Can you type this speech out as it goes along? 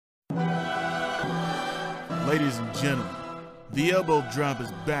Ladies and gentlemen, The Elbow Drop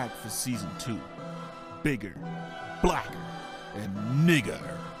is back for season 2. Bigger, blacker, and nigger.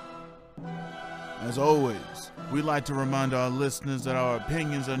 As always, we like to remind our listeners that our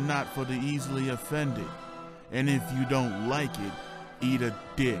opinions are not for the easily offended. And if you don't like it, eat a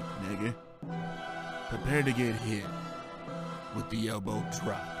dick, nigga. Prepare to get hit with The Elbow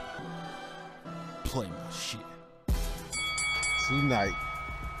Drop. Play my shit. Tonight,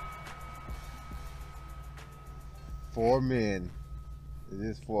 4 men, it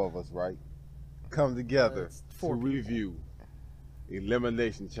is 4 of us, right? Come together to review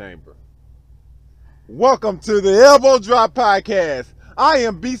Elimination Chamber. Welcome to the Elbow Drop Podcast. I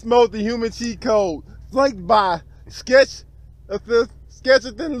am Beast Mode, the Human Cheat Code, flanked by Sketchethan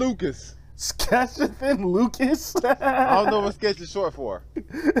Lucas. Sketchethan Lucas? I don't know what sketch is short for.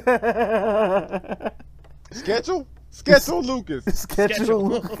 Sketchel? Sketchel Lucas.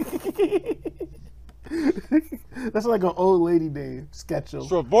 Sketchel. That's like an old lady name. Sketchel.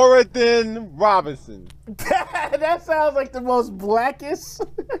 Trevorathan Robinson. That sounds like the most blackest,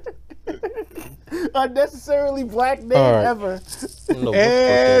 unnecessarily black name ever.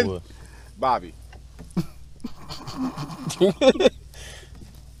 And Bobby.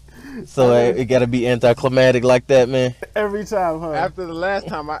 So it gotta be anticlimactic like that, man. Every time, huh? After the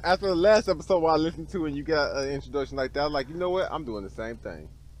last episode where I listened to and you got an introduction like that, I was like, you know what? I'm doing the same thing.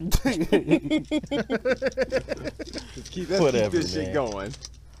 Let's keep this shit going.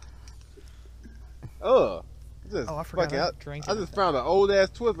 I forgot I just found an old ass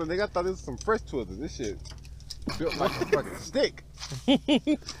Twizzler. Nigga, I thought this was some fresh Twizzlers. This shit built like a fucking stick.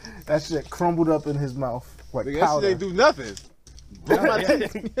 That shit crumbled up in his mouth like Nigga, powder. that shit ain't do nothing.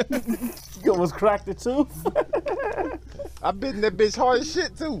 You almost cracked the tooth. I bit in that bitch hard as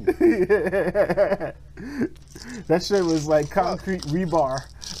shit too. That shit was like concrete rebar.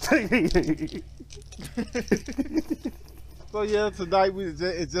 So yeah, tonight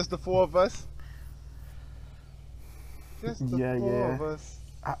it's just the 4 of us. Just the 4 of us.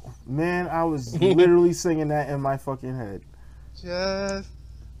 Man, I was literally singing that in my fucking head. Just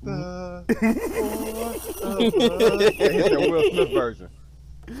the 4 of us. Hit that Will Smith version.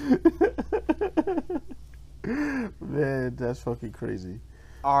 Man, that's fucking crazy.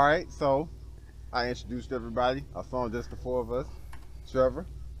 All right, so I introduced everybody. I saw just the 4 of us. Trevor.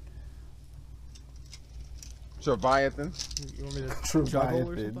 Treviathan. You want me to Treviathan. juggle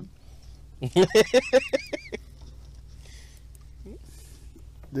or something?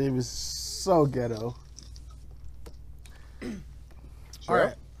 Dave is so ghetto. All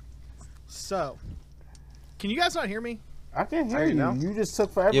right. So, can you guys not hear me? I can hear you. Now. You just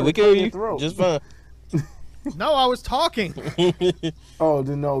took forever Yeah, we to can clear hear your you. throat. Just fine. No, I was talking. Oh,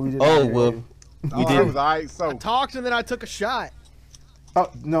 then no, we didn't. Oh, hear well. you. We All did. right, so I talked and then I took a shot. Oh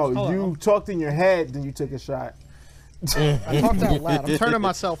no, Hold you on. talked in your head, then you took a shot. I talked out loud. I'm turning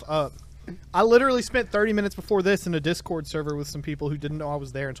myself up. I literally spent 30 minutes before this in a Discord server with some people who didn't know I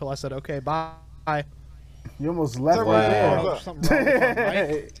was there until I said, okay, bye. You almost left Wow. right there. Oh, something wrong with my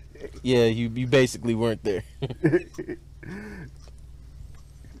mic. Yeah, you basically weren't there. turn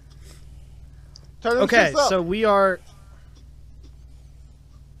them Okay, shits up. so we are.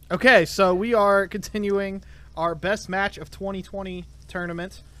 Okay, so we are continuing our best match of 2020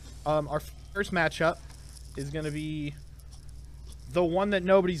 tournament. Our first matchup is going to be the one that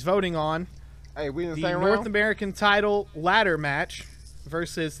nobody's voting on, Hey, we in the the same North round? American title ladder match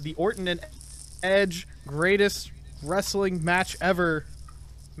versus the Orton and Edge greatest wrestling match ever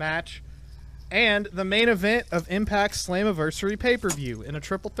match, and the main event of Impact Slammiversary pay-per-view in a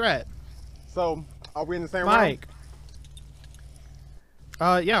triple threat. So, are we in the same Mike.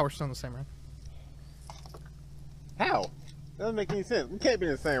 Yeah, we're still in the same round. round? How? That doesn't make any sense. We can't be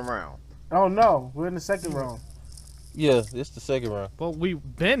in the same round. Oh no, we're in the second round. Yeah, it's the second round. Well, we were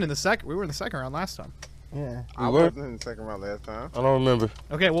in the second round last time. Yeah. I were? wasn't in the second round last time. I don't remember.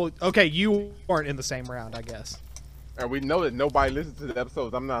 Okay, you weren't in the same round, I guess. And we know that nobody listens to the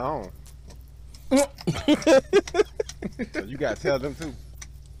episodes. I'm not home. So you gotta tell them too.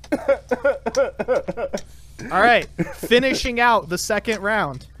 All right, finishing out the second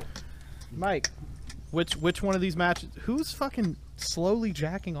round. Mike, which one of these matches? Who's fucking slowly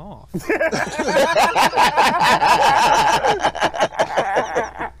jacking off?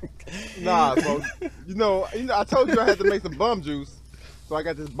 Nah, so you know, I told you I had to make some bum juice. So I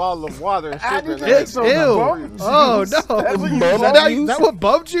got this bottle of water and I sugar. didn't in think it. so. Ew. Bum Oh juice. no! That's what you Is bum that juice? that what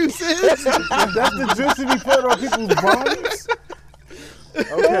bum juice is? That's the juice to be put on people's bones.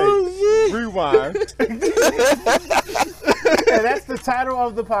 Okay, rewind. And that's the title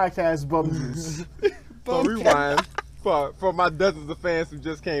of the podcast, Bum Juice. So rewind for my dozens of fans who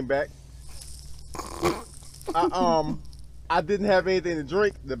just came back. I didn't have anything to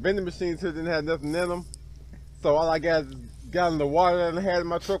drink. The vending machines here didn't have nothing in them. So all I got is a gallon of water that I had in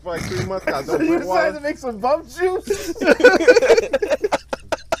my truck for like 3 months. I don't You drink decided water. to make some bump juice?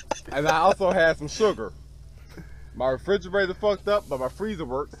 And I also had some sugar. My refrigerator fucked up, but my freezer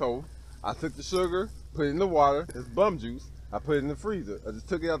worked. So I took the sugar, put it in the water. It's bum juice. I put it in the freezer. I just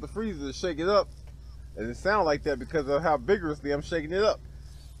took it out the freezer to shake it up. And it sounded like that because of how vigorously I'm shaking it up.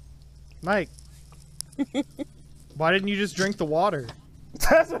 Mike, why didn't you just drink the water?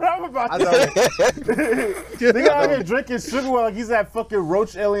 That's what I'm about I to don't, say. Nigga out here drinking sugar like he's that fucking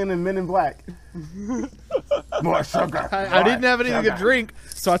roach alien in Men in Black. More sugar. I didn't have anything to drink,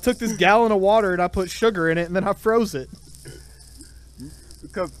 so I took this gallon of water and I put sugar in it and then I froze it.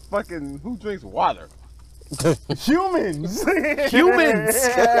 because fucking who drinks water? Humans. Humans!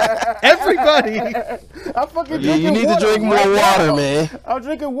 Everybody! I'm fucking Yeah, drinking you need to water drink more right water, now. man. I'm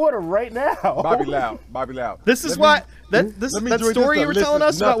drinking water right now. Bobby Loud. Bobby Loud. This is Let why me that drink this story you were delicious telling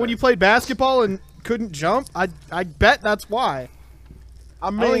us about when nothing. you played basketball and couldn't jump. I bet that's why. I I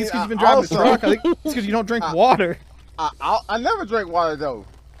mean, don't think it's because you've been driving the truck. I think it's because you don't drink water. I never drink water though,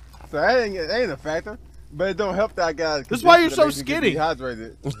 so that ain't a factor. But it don't help that I got. This is why you're condition so that makes me get skinny.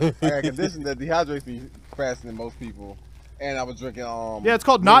 Dehydrated. I got a condition that dehydrates me faster than most people, and I was drinking. Yeah, it's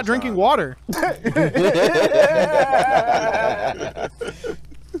called not moonshine. drinking water.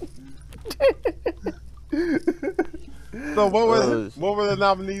 So what were the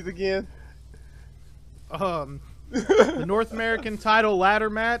nominees again? The North American title ladder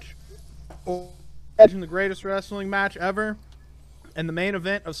match, or the greatest wrestling match ever, and the main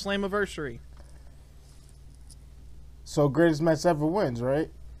event of Slammiversary. So greatest match ever wins, right?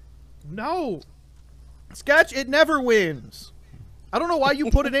 No, Sketch, it never wins. I don't know why you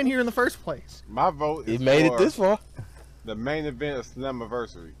put it in here in the first place. My vote is He made it for this far. the main event of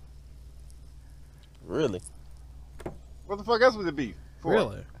Slammiversary. Really? What the fuck else would it be? For?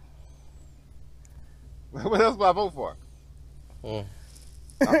 Really? What else would I vote for? Mm.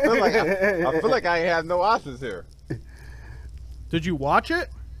 I feel like I ain't have no options here. Did you watch it?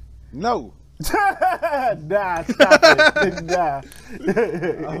 No. Nah, stop it. Nah.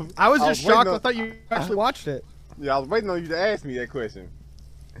 I was I just was shocked. waiting I thought you actually watched it. Yeah, I was waiting on you to ask me that question.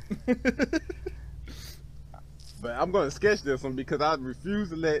 But I'm going to sketch this one because I refuse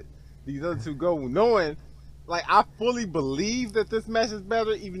to let these other two go, knowing, like, I fully believe that this match is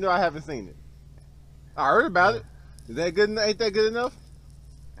better, even though I haven't seen it. I heard about it. Is that good? Ain't that good enough?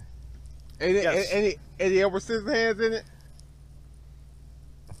 Yes. Eddie Edward Scissorhands in it?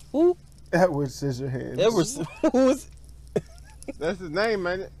 Who? Edward Scissorhands. Was That's his name,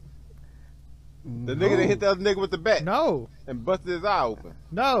 man. The nigga that hit the other nigga with the bat No, and busted his eye open.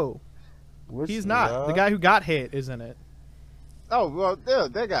 no, What's he's not. No. The guy who got hit is in it. Oh, well, yeah,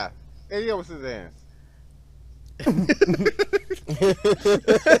 that guy. Eddie Edward Scissorhands.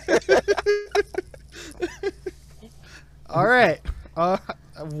 All right.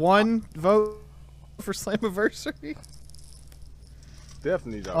 One vote for Slammiversary.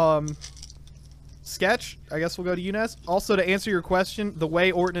 Definitely, though. Sketch, I guess we'll go to you next. Also, to answer your question, the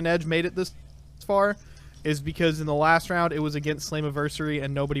way Orton and Edge made it this far is because in the last round it was against Slammiversary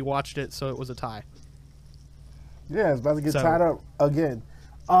and nobody watched it, so it was a tie. Yeah, it's about to get So- tied up again.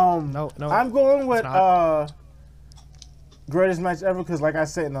 No, I'm going with it's not. greatest match ever because, like I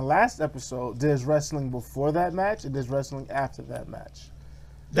said in the last episode, there's wrestling before that match and there's wrestling after that match.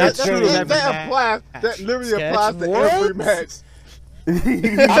 That's true. That Every applies. match. That literally Sketch. applies to What? every match.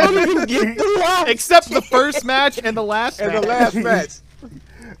 I don't even get the line. Except the first match and the last And match. the last match.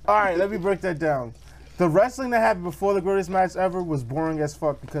 All right, let me break that down. The wrestling that happened before the greatest match ever was boring as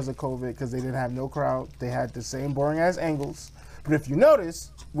fuck because of COVID, because they didn't have no crowd. They had the same boring ass angles. But if you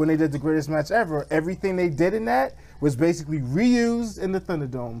notice, when they did the greatest match ever, everything they did in that was basically reused in the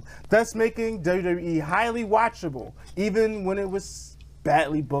Thunderdome, thus making WWE highly watchable, even when it was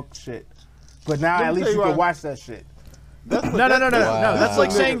badly booked shit. But now Let me at least tell you you can what. watch that shit. No. That's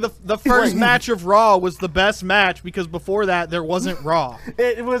like Wow. saying the first match of Raw was the best match because before that there wasn't Raw.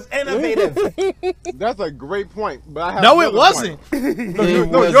 It was innovative. That's a great point. But I have No, it another wasn't. point. It No, your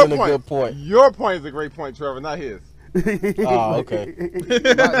wasn't a point. good point. Your point is a great point, Trevor, not his. Oh, okay.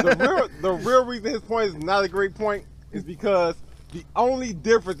 The real reason his point is not a great point is because the only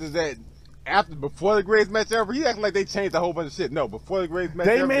difference is that before the greatest match ever, he acting like they changed a whole bunch of shit. No, before the greatest match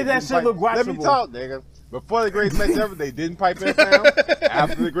They ever, made that didn't shit look Let me watchable. talk, nigga. Before the greatest match ever, they didn't pipe in sound.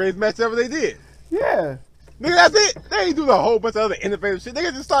 After the greatest match ever, they did. Yeah. Nigga, that's it. They ain't doing a whole bunch of other innovative shit. They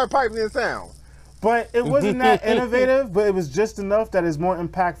just started piping in sound. But it wasn't that innovative, but it was just enough that is more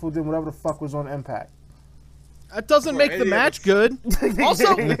impactful than whatever the fuck was on Impact. That doesn't make the any of match us. good.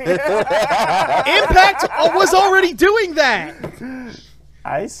 Also, Impact was already doing that.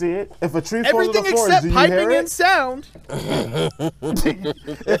 I see it. If a tree falls Everything on the forest, except do you piping hear and it? sound.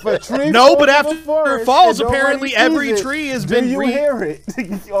 If a tree No, falls but on after the forest it falls, and nobody apparently sees every it, tree has do been you hear it?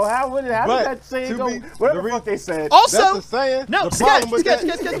 Or how did But that saying to go? be- Whatever the the fuck they said. Also, That's the saying. no, the problem with sketch.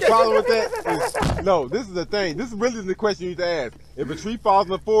 that. The problem with that is no. This is the thing. This is really the question you need to ask. If a tree falls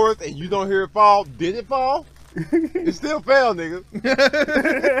in the forest and you don't hear it fall, did it fall? It still fell, nigga.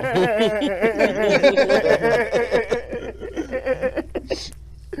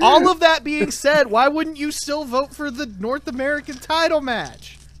 all of that being said, why wouldn't you still vote for the North American title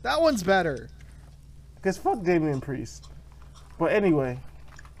match? That one's better. Because fuck Damian Priest. But anyway,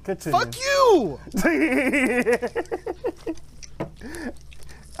 continue. Fuck you!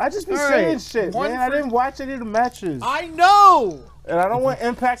 I just be All saying right, shit, one man. I for- didn't watch any of the matches. I know! And I don't want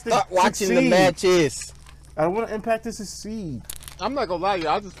Impact to Stop watching succeed. the matches. I don't want Impact to succeed. I'm not gonna lie to you.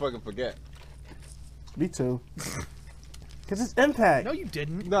 I just fucking forget. Me too. Because it's Impact. No, you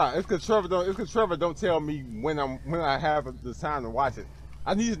didn't. Nah, it's because Trevor don't. It's because Trevor don't tell me when I have the time to watch it.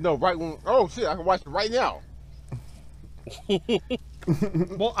 I need to know right when. Oh shit, I can watch it right now.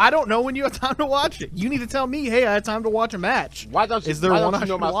 Well, I don't know when you have time to watch it. You need to tell me, hey, I had time to watch a match. Why don't you? Is there why one don't I you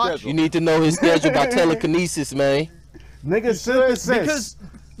know should my watch? schedule? You need to know his schedule by telekinesis, man. Nigga, synthesis. Because,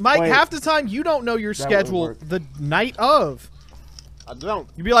 Mike, Wait. half the time you don't know your That wouldn't schedule work. the night of. I don't.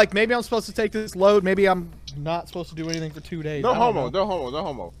 You'd be like, maybe I'm supposed to take this load. Maybe I'm not supposed to do anything for 2 days. No I don't homo. know. No homo. No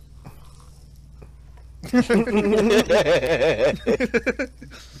homo.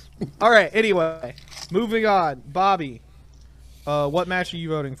 All right, anyway. Moving on. Bobby, what match are you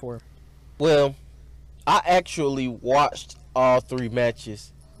voting for? Well, I actually watched all 3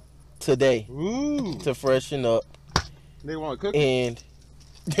 matches today Ooh. to freshen up, They want to cook. and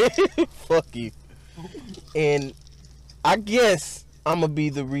fuck you. And I guess I'm gonna be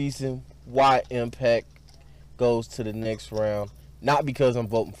the reason why Impact goes to the next round. Not because I'm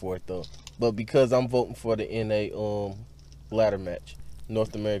voting for it though, but because I'm voting for the NA ladder match,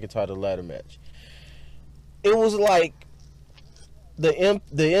 North American title ladder match. It was like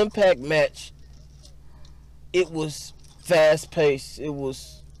the Impact match. It was fast paced. It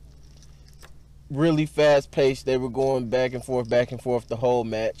was really fast paced. They were going back and forth the whole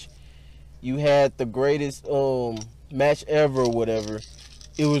match. You had the greatest match ever or whatever.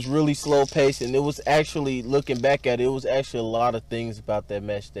 It was really slow paced, and it was actually, looking back at it, it was actually a lot of things about that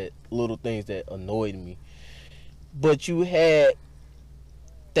match, that little things that annoyed me. But you had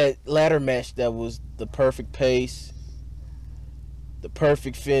that ladder match that was the perfect pace, the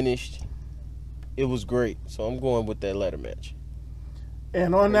perfect finish. It was great. So I'm going with that ladder match.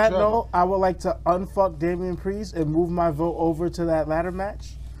 And on that Trevor. note, I would like to unfuck Damian Priest and move my vote over to that ladder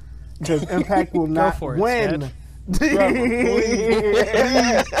match. Because Impact will not for it, win.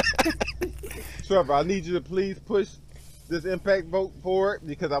 Trevor, I need you to please push this Impact vote for it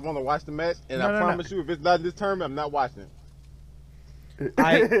because I want to watch the match, and No, I no, promise you, if it's not in this tournament, I'm not watching it.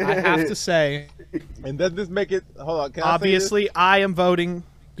 I have to say, And does this make it? Hold on, can obviously, I am voting.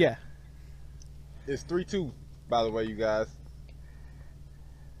 Yeah. I say this? It's 3-2, by the way, you guys.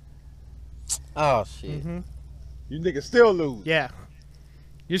 Oh shit. You niggas still lose. Yeah.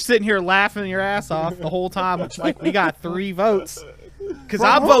 You're sitting here laughing your ass off the whole time. Like, we got 3 votes. Because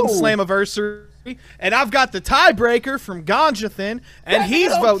I'm From voting who? Slammiversary, and I've got the tiebreaker from Ganjathan, and That he's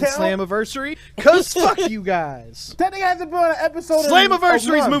don't voting count. Slammiversary, because fuck you guys. That nigga hasn't been on an episode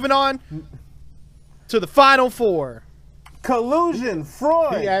Slammiversary's moving on to the Final 4. Collusion,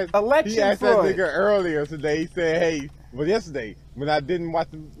 fraud, He asked election that fraud. nigga earlier today. He said, "Hey, well, yesterday when I didn't watch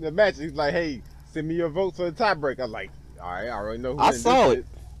the match, he's like, hey, send me your votes for the tiebreak." I was like, "All right, I already know who." I in saw this it.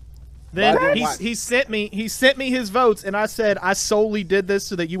 Then Why? he sent me his votes, and I said I solely did this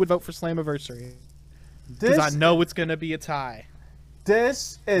so that you would vote for Slammiversary, because I This, know it's gonna be a tie.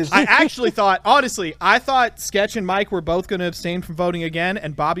 this is. I actually thought, honestly, I thought Sketch and Mike were both gonna abstain from voting again,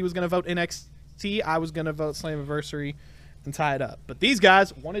 and Bobby was gonna vote NXT. I was gonna vote Slammiversary and tie it up. But these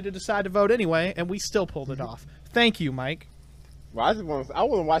guys wanted to decide to vote anyway, and we still pulled it off. Thank you, Mike. Well, I want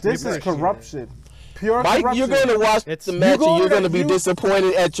to watch This the is match. corruption. Pure Mike, corruption. you're going to watch It's- the match and you're going to be you-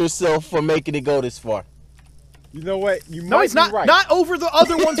 disappointed at yourself for making it go this far. You know what? You No, might he's not. be right. Not over the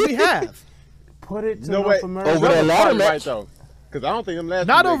other ones we have. Put it to You know North what? America. Over that Trevor's ladder probably match? right though, because I don't think them last.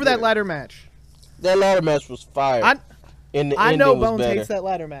 Not two over that good. ladder match. That ladder match was fire. I and the I ending know was Bones better. hates that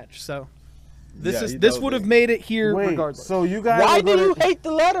ladder match, so this Yeah, is he this knows would have it. made it here Wait, regardless. so you guys Why are do gonna, you hate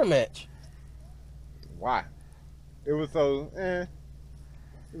the ladder match? Why? It was so. It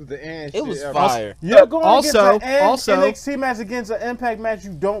was the end. It was shit ever. fire. You're going Also- against an also- NXT match against an Impact match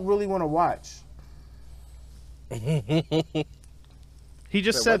you don't really want to watch. He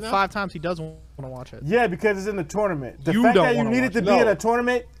just Wait, said what now? 5 times he doesn't want to watch it. Yeah, because it's in the tournament. The You fact don't that you wanna needed to watch be it. in No. a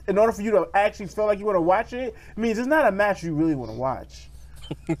tournament in order for you to actually feel like you want to watch it means it's not a match you really want to watch.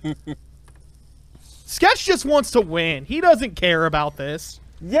 Sketch just wants to win. He doesn't care about this.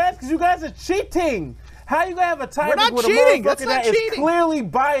 Yes, because you guys are cheating. How you gonna have a We're not tiebreaker with a cheating. motherfucker That's not that is cheating. clearly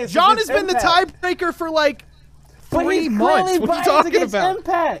biased? John has against been the Impact? tiebreaker for like But 3 he's months. clearly What are you biased talking against about?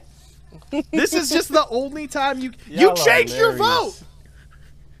 Impact. This is just the only time you Y'all changed your vote.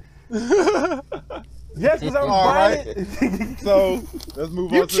 hilarious. Yes, because I'm All right. biased. So let's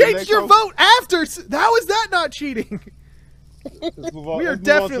move You on to the changed next your host. vote after. How is that not cheating? Let's move on- We are let's move on to the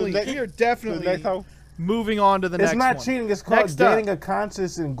definitely, next- we are to the definitely next host. moving on to the It's next not one. cheating. It's called Next up. gaining a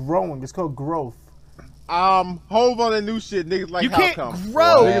conscience and growing. It's called growth. Hove on the new shit, niggas like You how can't come?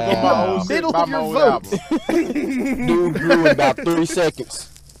 grow Niggas on my Wow. old in the shit, middle buy of my your own vote, album. Dude grew in about 3 seconds.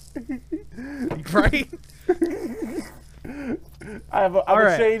 right? I'm All a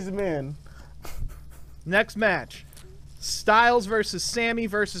right. changed man. Next match. Styles versus Sammy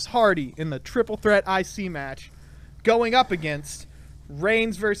versus Hardy in the triple threat IC match. Going up against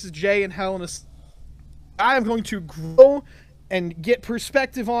Reigns versus Jay and Hell in a Cell. I am going to grow and get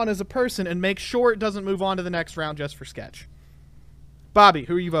perspective on as a person and make sure it doesn't move on to the next round just for sketch. Bobby,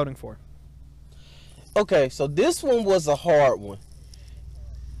 who are you voting for? Okay, so this one was a hard one.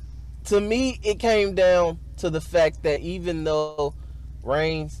 To me, it came down to the fact that even though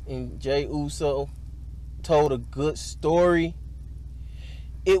Reigns and Jey Uso told a good story,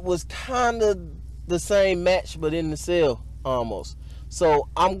 it was kind of the same match but in the cell almost. So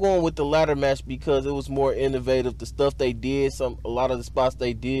I'm going with the latter match because it was more innovative. The stuff they did, a lot of the spots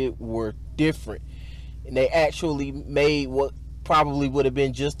they did were different, and they actually made what probably would have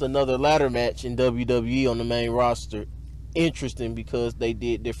been just another ladder match in WWE on the main roster interesting because they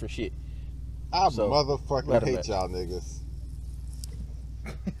did different shit. I So, motherfucking let 'em hate match. y'all niggas.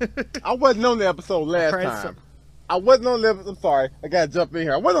 I wasn't on the episode last Alright, time. so- I wasn't on the episode. I'm sorry. I gotta jump in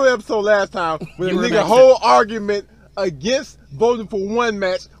here. I wasn't on the episode last time when You the nigga remixed whole argument against voting for one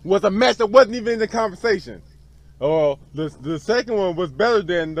match was a match that wasn't even in the conversation. Oh, the second one was better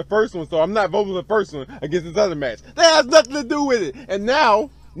than the first one, so I'm not voting the first one against this other match. That has nothing to do with it. And now,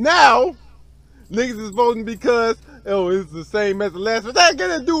 niggas is voting because it's the same as the last one. That ain't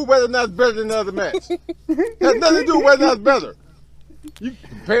gonna do with whether or not it's better than the other match. Has nothing to do with whether or not it's better. You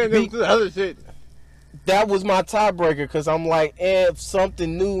comparing them to the other shit. That was my tiebreaker because I'm like,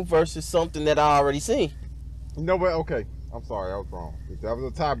 something new versus something that I already seen. You know what? Okay. I'm sorry, I was wrong. If that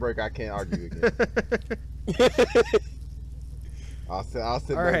was a tiebreaker, I can't argue again. I'll sit All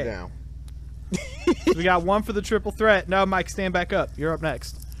back right. down. We got one for the triple threat. No, Mike, stand back up. You're up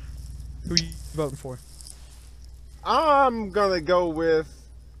next. Who are you voting for? I'm gonna go with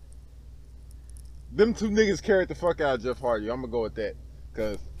them two niggas carried the fuck out of Jeff Hardy. I'm gonna go with that.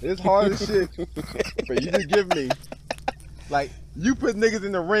 Cause it's hard as shit for you to give me. Like, you put niggas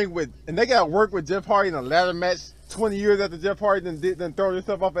in the ring with, and they got to work with Jeff Hardy in a ladder match 20 years after Jeff Hardy done thrown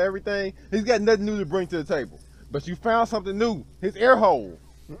himself off of everything. He's got nothing new to bring to the table. But you found something new. His air hole.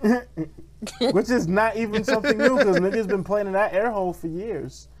 Which is not even something new because niggas been playing in that air hole for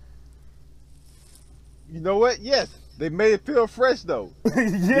years. You know what? Yes. They made it feel fresh though.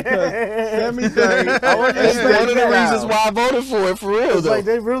 Yeah. Sami Zayn, That's AJ one of the reasons Styles. why I voted for it, for real, It's though. like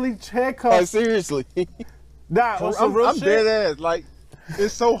they really Like, handcuffed. seriously. Nah, on some real I'm shit. dead ass. Like,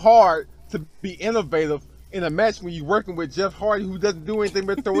 it's so hard to be innovative in a match when you're working with Jeff Hardy, who doesn't do anything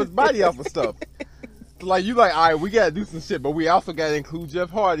but throw his body off of stuff. Like, you like, all right, we gotta do some shit, but we also gotta include Jeff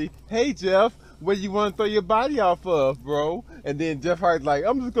Hardy. Hey, Jeff, where you want to throw your body off of, bro? And then Jeff Hardy's like,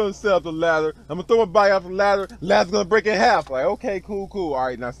 I'm just gonna set up the ladder. I'm gonna throw my body off the ladder. Ladder's gonna break in half. Like, okay, cool. All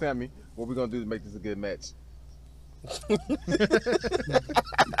right, now Sammy, what we gonna do to make this a good match?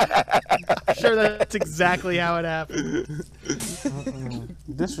 Sure, that's exactly how it happened.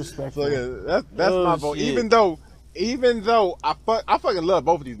 Disrespectful. So yeah, that's Oh, my vote. shit. Even though I fucking love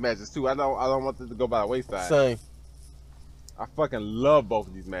both of these matches too. I don't want this to go by the wayside. Same. I fucking love both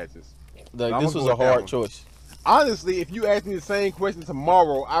of these matches. Like, I'm this gonna was go a with that hard one. choice. Honestly, if you ask me the same question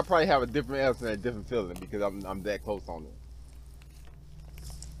tomorrow, I probably have a different answer and a different feeling because I'm that close on it.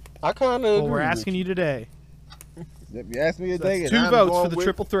 I kind of Well, agree. we're with asking you today. If you ask me So today, that's and 2 I'm votes going for the with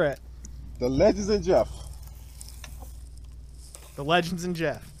triple threat. the Legends and Jeff. The Legends and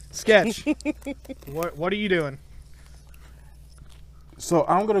Jeff. Sketch. What are you doing? So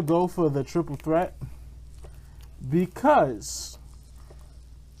I'm gonna go for the triple threat because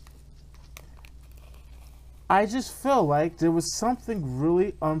I just feel like there was something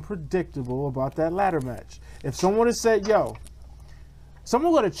really unpredictable about that ladder match. If someone had said, "Yo,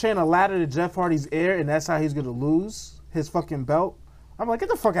 someone gonna chain a ladder to Jeff Hardy's ear, and that's how he's gonna lose his fucking belt. I'm like, get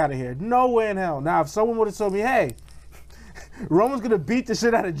the fuck out of here. No way in hell. Now, if someone would have told me, hey, Roman's gonna beat the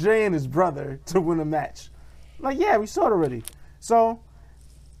shit out of Jay and his brother to win a match, I'm like, yeah, we saw it already. So,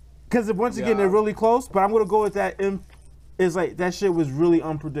 because once again they're really close, but I'm gonna go with that. Is like that shit was really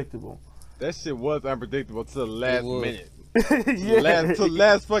unpredictable. That shit was unpredictable to the last minute. Yeah. To the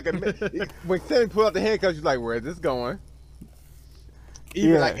last fucking minute. When Sammy pulled out the handcuffs, you're like, where is this going?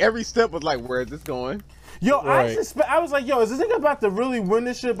 Even like every step was like, where is this going? Yo, Right. I was like, yo, is this nigga about to really win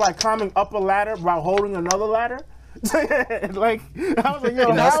this shit by climbing up a ladder while holding another ladder? Like, I was like,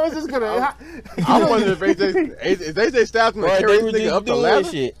 yo, how is this gonna? I wonder if AJ Styles gonna Right, carry they were this nigga just up the doing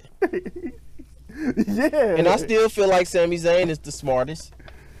ladder. shit. Yeah. And I still feel like Sami Zayn is the smartest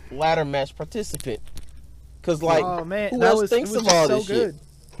ladder match participant. Cause like, Oh man, who that else was, thinks it was of all just so this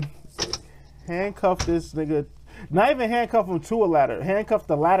good. shit? Handcuff this nigga. Not even handcuff him to a ladder. Handcuff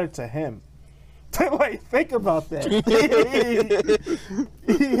the ladder to him. Like, think about that.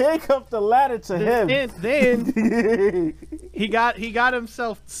 He handcuffed the ladder to him. And then he got AJ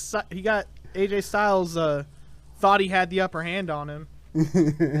Styles thought he had the upper hand on him.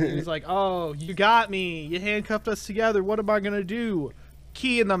 He was like, "Oh, you got me. You handcuffed us together. What am I gonna do?"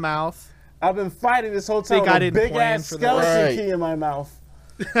 Key in the mouth. I've been fighting this whole time Think I with a didn't big plan ass for that. skeleton Right. key in my mouth.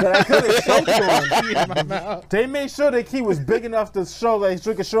 That I could have choked on. Key in my mouth. They made sure the key was big enough to show that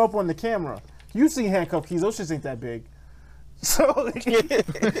it could show up on the camera. You see handcuff keys, those shits ain't that big. So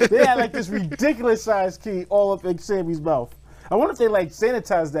they had like this ridiculous sized key all up in Sammy's mouth. I wonder if they like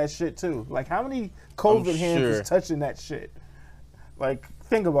sanitized that shit too. Like how many COVID hands sure. was touching that shit? Like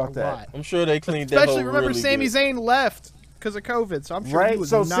think about that. lot. I'm sure they cleaned that. Especially hole remember, really Sami good. Zayn left because of COVID, so I'm sure he Right? was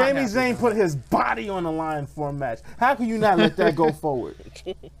So not Sami happy Zayn about put it. his body on the line for a match. How can you not let that go forward?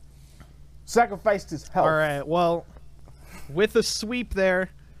 Sacrificed his health. All right. Well, with a sweep there,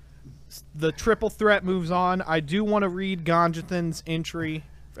 the triple threat moves on. I do want to read Ganjathan's entry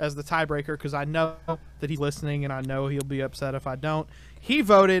as the tiebreaker because I know that he's listening and I know he'll be upset if I don't. He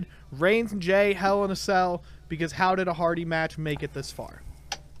voted Reigns and Jay Hell in a Cell because how did a Hardy match make it this far?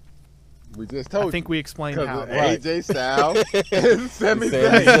 We just told I think we explained you. how. Because AJ Styles and Sami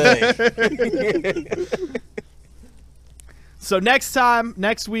Sami Zayn. Zayn. So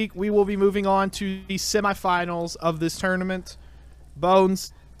next week, we will be moving on to the semifinals of this tournament.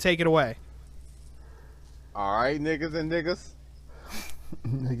 Bones, take it away. All right, niggas and niggas.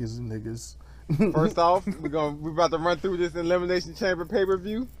 Niggas and niggas. First off, we're about to run through this Elimination Chamber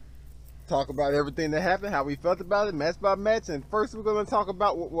pay-per-view. Talk about everything that happened, how we felt about it, match by match. And first we're going to talk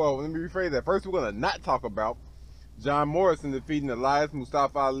about, well, let me rephrase that. First we're going to not talk about John Morrison defeating Elias,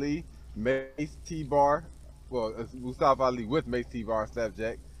 Mustafa Ali, Mace T-Bar. Well, it's Mustafa Ali with Mace T-Bar,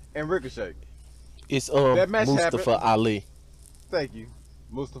 Slapjack, and Ricochet. It's That match Mustafa happened. Ali. Thank you,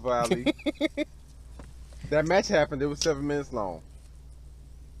 Mustafa Ali. That match happened. It was 7 minutes long.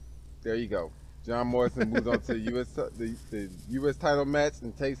 There you go. John Morrison moves on to the U.S. title match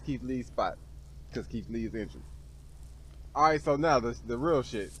and takes Keith Lee's spot because Keith Lee is injured. All right, so now the real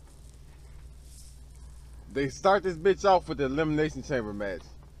shit. They start this bitch off with the Elimination Chamber match.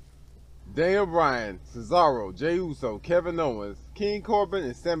 Daniel Bryan, Cesaro, Jey Uso, Kevin Owens, King Corbin,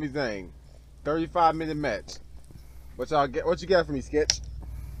 and Sami Zayn. 35-minute match. What you got for me, Sketch?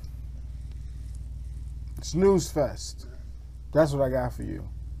 Snooze fest. That's what I got for you.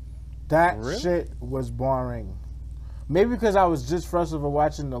 That Really? shit was boring. Maybe because I was just fresh over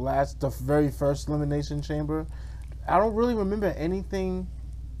watching the very first Elimination Chamber. I don't really remember anything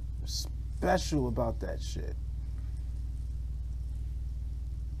special about that shit.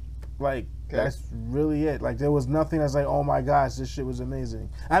 Like, that's really it. Like, there was nothing that's like, oh my gosh, this shit was amazing.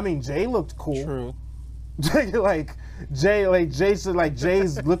 I mean, Jay looked cool. True. Jay's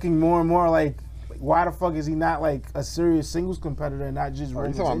looking more and more like, why the fuck is he not like a serious singles competitor and not just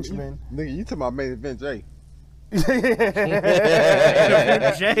Roman's henchman? Nigga, you talking about main event Jay.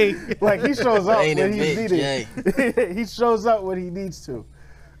 Jay. Like he shows up Main when he's event needed. He shows up when he needs to.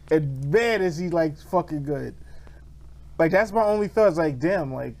 And man, is he like fucking good. Like that's my only thought. It's like,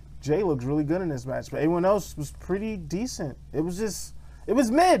 damn, like Jay looks really good in this match, but everyone else was pretty decent. It was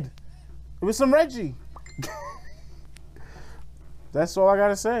mid. It was some Reggie. That's all I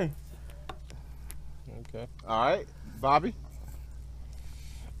gotta say. Okay. All right, Bobby.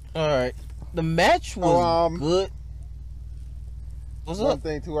 All right. The match was good. What's One up?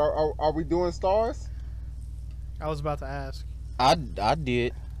 thing too. Are we doing stars? I was about to ask. I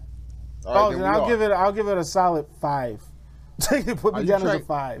did. All Then we I'll give it a solid 5. Put Are me you down as a track-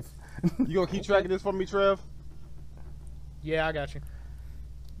 5. You gonna keep track of this for me, Trev? Yeah, I got you.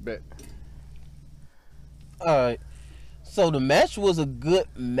 Bet. All right. So the match was a good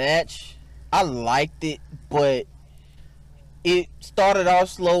match. I liked it, but it started off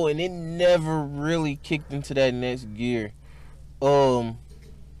slow and it never really kicked into that next gear. I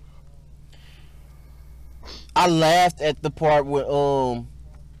laughed at the part when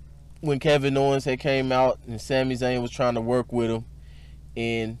Kevin Owens had came out and Sami Zayn was trying to work with him,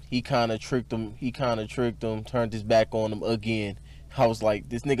 and he kind of tricked him. Turned his back on him again. I was like,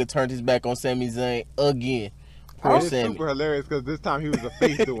 this nigga turned his back on Sami Zayn again. Poor It's Sami. super hilarious because this time he was a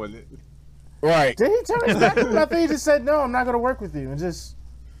face doing it. Right. Did he turn his back? I think he just said, no, I'm not going to work with you. And just,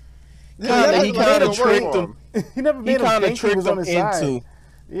 He kind of tricked him. he never He made him kind of think he tricked was him on his side. into.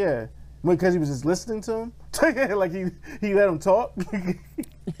 Yeah. Because he was just listening to him? Like he let him talk?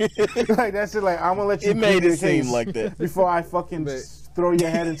 Like that's it, like I'm gonna let you It made plead your it seem case like that. before I fucking throw your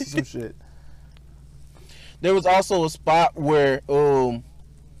head into some shit. There was also a spot where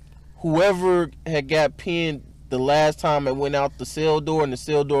whoever had got pinned the last time and went out the cell door and the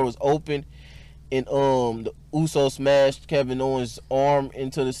cell door was open and the Uso smashed Kevin Owens' arm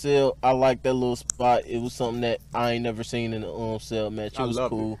into the cell. I like that little spot. It was something that I ain't never seen in a cell match. It was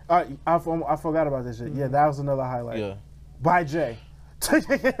cool. I forgot about this shit. Yeah, that was another highlight. Yeah. By Jay.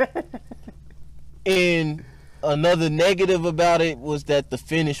 And another negative about it was that the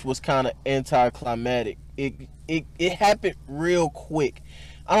finish was kind of anticlimactic. It happened real quick.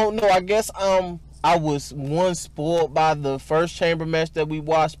 I don't know. I guess I was spoiled by the first chamber match that we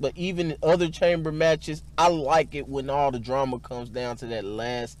watched, but even in other chamber matches, I like it when all the drama comes down to that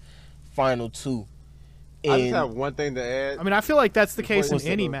last final two. I just have one thing to add. I mean, I feel like that's the case in What's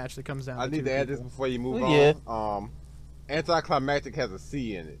any that? match that comes down. I to need two to add people. this before you move Yeah. on. Anticlimactic has a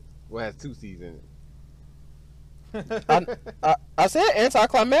C in it. Well, it has two C's in it. I said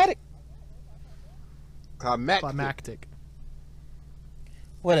anticlimactic. Climactic.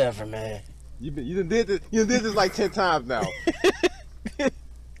 Whatever, man. You done did this. You done did this like 10 times now.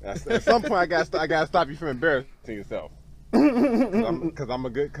 At some point, I gotta stop you from embarrassing yourself. Because I'm a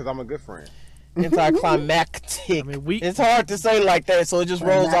good friend. Anticlimactic. I mean, it's hard to say like that, so it just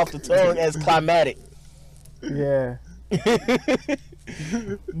rolls off the tongue as climatic. Yeah.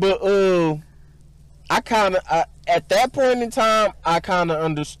 But at that point in time, I kind of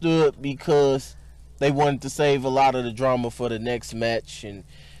understood because they wanted to save a lot of the drama for the next match and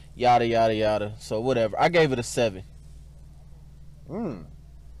yada yada yada. So whatever. I gave it a 7.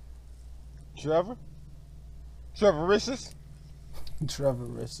 Trevor Ricious? Trevor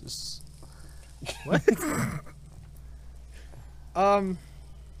Ricious. What?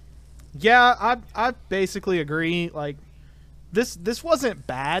 Yeah, I basically agree. Like, this wasn't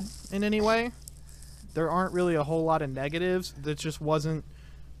bad in any way. There aren't really a whole lot of negatives. That just wasn't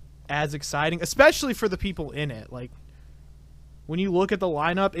as exciting, especially for the people in it. Like, when you look at the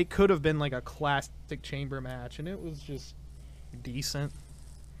lineup, it could have been like a classic chamber match, and it was just decent.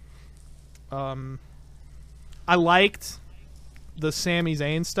 I liked the Sami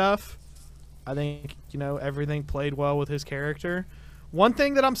Zayn stuff. I think, everything played well with his character. One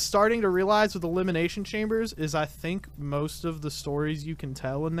thing that I'm starting to realize with Elimination Chambers is I think most of the stories you can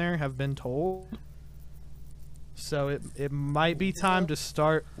tell in there have been told. So it might be time to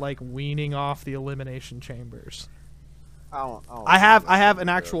start like weaning off the Elimination Chambers. I have an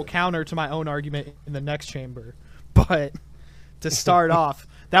actual counter to my own argument in the next chamber, but to start off,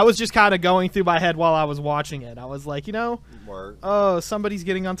 that was just kind of going through my head while I was watching it. I was like, oh, somebody's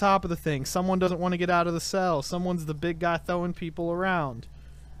getting on top of the thing. Someone doesn't want to get out of the cell. Someone's the big guy throwing people around.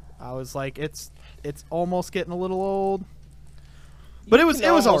 I was like, it's almost getting a little old. But it was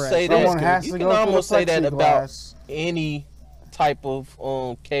all right. You can almost say that about any type of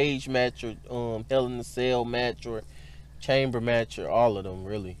cage match or Hell in the Cell match or chamber match or all of them,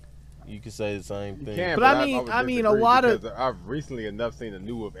 really. You could say the same thing. But I mean, a lot of I've recently enough seen a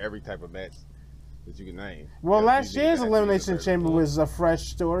new of every type of match that you can name. Well, last year's Elimination Chamber was a fresh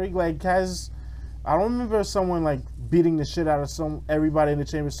story. Like, I don't remember someone like beating the shit out of everybody in the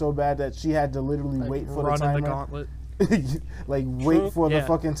chamber so bad that she had to literally wait for the timer. The gauntlet. Like wait for the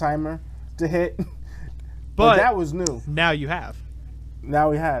fucking timer to hit. But that was new. Now you have.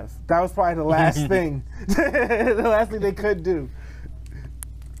 Now we have. That was probably the last thing. The last thing they could do.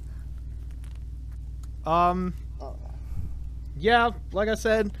 Yeah, like I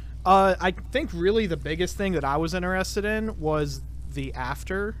said, I think really the biggest thing that I was interested in was the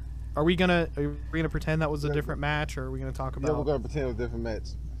after. Are we gonna pretend that was a different match, or are we gonna talk about? Yeah, we're gonna pretend it was a different match.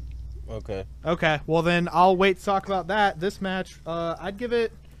 Okay. Okay. Well, then I'll wait to talk about that. This match, I'd give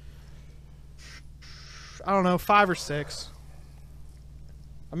it, I don't know, 5 or 6.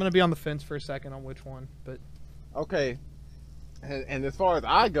 I'm gonna be on the fence for a second on which one, but okay. And as far as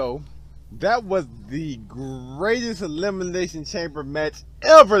I go, That was the greatest Elimination Chamber match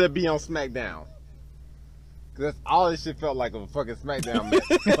ever to be on SmackDown. Cause that's all this shit felt like a fucking SmackDown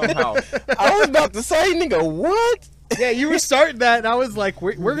match somehow. I was about to say, nigga, what? Yeah, you were starting that, and I was like,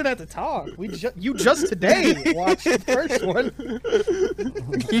 "We're gonna have to talk." You just today watched the first one.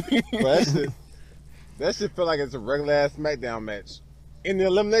 But that shit felt like it's a regular ass SmackDown match in the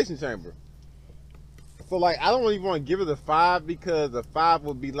Elimination Chamber. So like, I don't even want to give it a 5 because a 5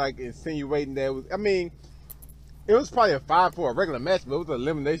 would be like insinuating that it was. I mean, it was probably a 5 for a regular match, but it was an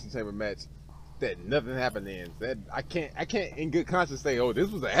Elimination Chamber match that nothing happened in. That I can't in good conscience say, oh, this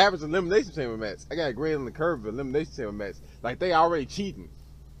was an average Elimination Chamber match. I got a grade on the curve of Elimination Chamber match. Like, they already cheating.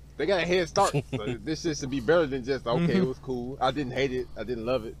 They got a head start. So this shit should be better than just, okay, it was cool. I didn't hate it. I didn't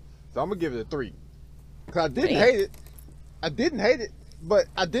love it. So I'm gonna give it a 3. Cause I didn't hate it. I didn't hate it, but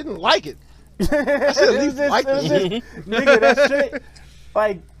I didn't like it. I should at least like it. Nigga, that shit,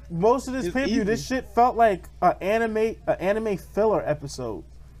 like, most of this pay-per-view, this shit felt like an anime filler episode.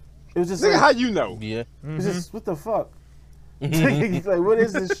 It was just Nigga, like, how you know? Yeah. it's just, what the fuck? Like, what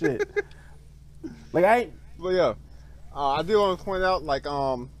is this shit? Like, But yeah, I do want to point out, like,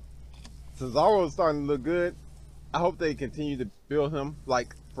 Cesaro is starting to look good. I hope they continue to build him,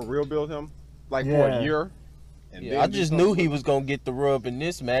 like, for real build him, like, for a year. And Yeah, I just knew he was gonna get the rub in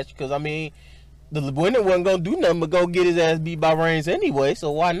this match because I mean, the winner wasn't gonna do nothing but go get his ass beat by Reigns anyway.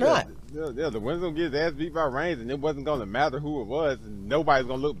 So why not? Yeah, the winner's gonna get his ass beat by Reigns, and it wasn't gonna matter who it was. And nobody's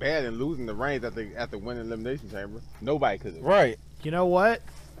gonna look bad in losing the Reigns at the winning Elimination Chamber. Nobody could have. Right. You know what?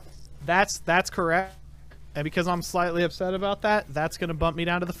 That's correct. And because I'm slightly upset about that, that's gonna bump me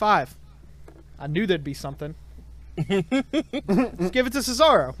down to the 5. I knew there'd be something. Just give it to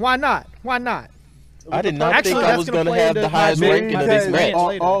Cesaro. Why not? Why not? I did not Actually, think I that's was gonna gonna play have into the highest my ranking of this Reigns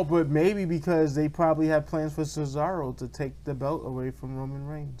match. later. but maybe because they probably have plans for Cesaro to take the belt away from Roman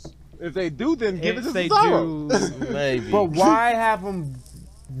Reigns. If they do, then give it If to they Cesaro. do, Maybe. But why have him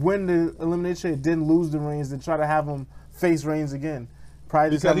win the elimination, didn't lose the Reigns, then try to have him face Reigns again? Probably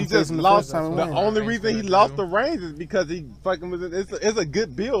just Because have he him face just him the lost. first time and The win. only Reigns reason he gonna lost do. the Reigns is because he fucking was. It's a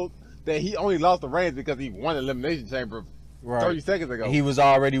good build that he only lost the Reigns because he won Elimination Chamber 30 seconds ago. He was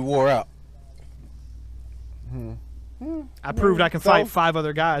already wore out. I proved I can fight So- 5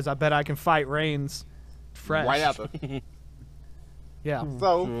 other guys. I bet I can fight Reigns fresh. right after. Yeah.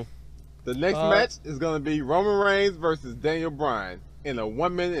 So the next match is gonna be Roman Reigns versus Daniel Bryan in a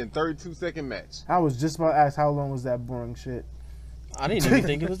 1 minute and 32-second match. I was just about to ask how long was that boring shit. I didn't even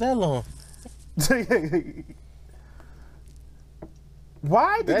think it was that long.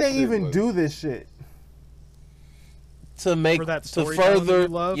 Why did That they shit even was- do this shit? To make For that to storytelling further you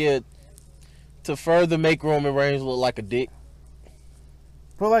love? to further make Roman Reigns look like a dick.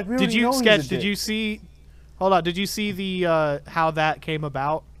 But like, we Did already you know he's a sketch? Did dick. you see? Hold on. Did you see the how that came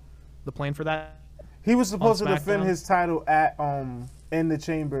about? The plan for that? He was supposed to on defend SmackDown? his title at in the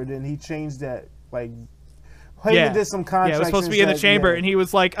chamber. Then he changed that. Like, Heyman did some contracts. Yeah, it was supposed to be in the and said, chamber, yeah. and he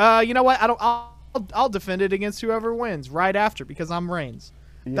was like, you know what? I'll defend it against whoever wins right after because I'm Reigns.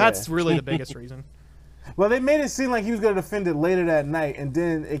 Yeah. That's really the biggest reason. Well, they made it seem like he was going to defend it later that night, and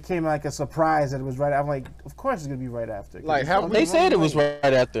then it came like a surprise that it was right. I'm like, of course it's going to be right after. 'cause Like, it's how fucking They said it was Roman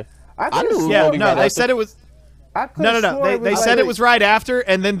right after. Reigns. I knew it was Yeah, gonna be no, right they after. said it was. I could've No. swore They was said like- it was right after,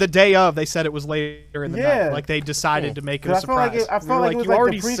 and then the day of, they said it was later in the Yeah. night. Like they decided to make it a 'Cause I felt like surprise. I We felt were like it was you like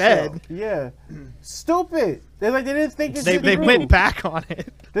already the pre-show. said. Yeah, stupid. They didn't think this. They shit through. went back on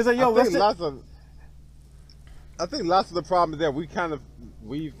it. They're like, yo, I let's. think lots of the problem is that we've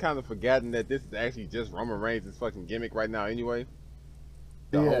kind of forgotten that this is actually just Roman Reigns' fucking gimmick right now anyway.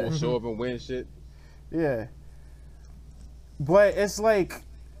 The Yeah. whole show up and win shit. Yeah, but it's like.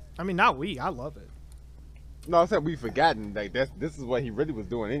 I mean, not we. I love it. No, I said we've forgotten like this is what he really was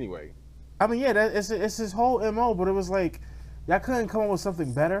doing anyway. I mean, yeah, it's his whole MO, but it was like, y'all couldn't come up with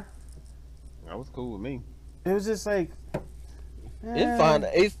something better. That was cool with me. It was just like, It's fine.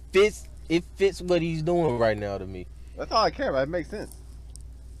 It fits what he's doing right now to me. That's all I care about. It makes sense.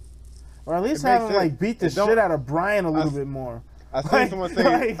 or at least It have makes him like sense. beat the It don't- shit out of Brian a little bit more. I seen Like- someone say.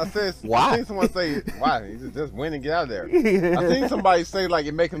 like- I Why? seen someone say, "Why? He just win and get out of there." Yeah. I seen somebody say like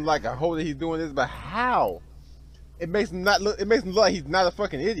it makes him like I hope that he's doing this, but how? It makes him not look. It makes him look like he's not a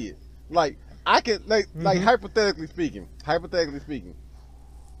fucking idiot. Like I could like hypothetically speaking,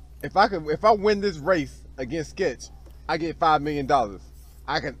 if I win this race against Sketch, I get $5 million.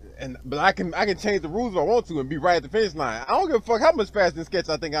 I can change the rules if I want to and be right at the finish line. I don't give a fuck how much faster than Sketch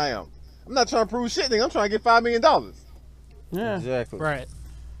I think I am. I'm not trying to prove shit, nigga. I'm trying to get $5 million. Yeah. Exactly. Right.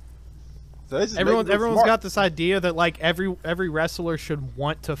 So it's just Everyone's making it smart. got this idea that like every wrestler should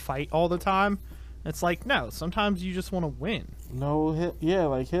want to fight all the time, It's like, no, sometimes you just want to win. No, yeah,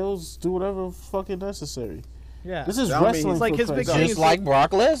 like Hills do whatever fucking necessary. Yeah. This is That means- wrestling. It's like for his big Christ's thing sake. Just like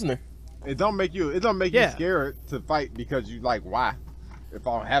Brock Lesnar. It don't make you Yeah. scared to fight because you like, why? If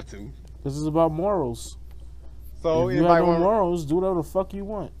I don't have to. This is about morals. So If you anybody have no want morals, do whatever the fuck you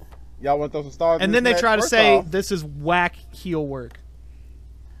want. y'all want those stars? in And this then they match? try to First say off, this is whack heel work.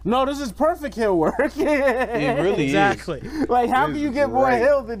 No, this is perfect heel work. It really Exactly. Like, how This can you is get more great.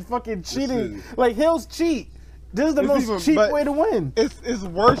 Hill than fucking cheating? is- Like, Hill's cheat. This is the It's most even- cheap but- way to win. it's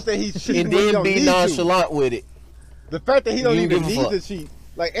worse that he's cheating And when he then don't be need nonchalant with it. to. The fact that he don't You even give a need fuck. to cheat,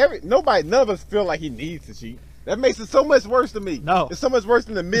 like none of us feel like he needs to cheat. That makes it so much worse to me. No. It's so much worse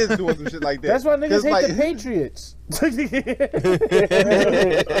than the Miz doing some shit like that. That's why niggas 'Cause, hate like, the Patriots.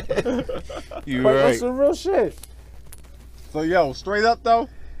 You're Like, that's right. some real shit. So yo, straight up though,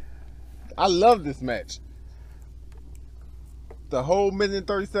 I love this match. The whole minute and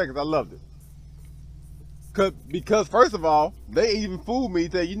 30 seconds, I loved it. Because first of all, they even fooled me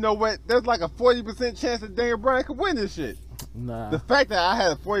that, you know what, there's like a 40% chance that Daniel Bryan could win this shit. Nah. The fact that I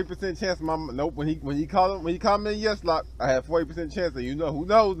had a 40% chance, when he called me in yes lock, I had a 40% chance that, you know, who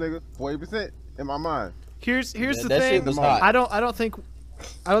knows, nigga, 40% in my mind. Here's the that thing. shit was hot. I don't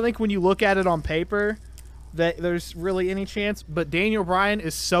think when you look at it on paper that there's really any chance, but Daniel Bryan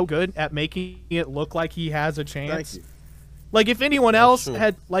is so good at making it look like he has a chance. Thank you. Like if anyone else true.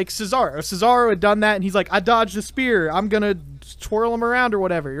 had like Cesaro, if Cesaro had done that and he's like, I dodged a spear, I'm gonna twirl him around or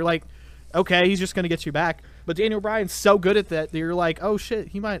whatever. You're like, okay, he's just gonna get you back. But Daniel Bryan's so good at that you're like, oh shit,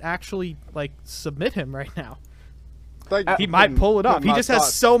 he might actually like submit him right now. Thank you He for might putting- pull it off. putting He my just has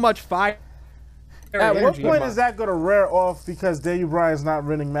thoughts- so much fire. At what energy. point is that going to wear off because Daniel Bryan's not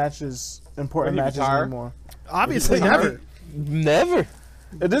winning matches, important When he matches retire? anymore? Obviously He's never. Never.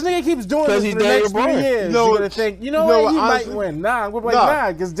 If this nigga keeps doing 'Cause this he's for the Daniel next 3 Bryan. years, You know you're what- going to think, you know what, he honestly- might win. Nah, I'm going to be like, Nah.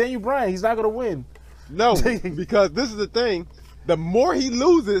 nah, because Daniel Bryan, he's not going to win. No, because this is the thing. The more he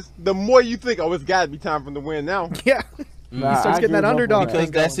loses, the more you think, oh, it's got to be time for him to win now. Yeah. Nah, He starts I getting that give up on underdog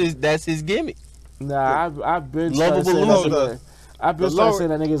that. Because that's his gimmick. Nah, I've been Lovable started saying that loser. nigga- I've been The started lower- saying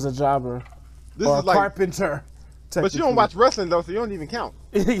that nigga's a jobber This or a is like, carpenter. but you don't watch wrestling though, so you don't even count.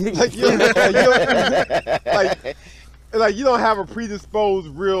 technically. Like you like you don't have a predisposed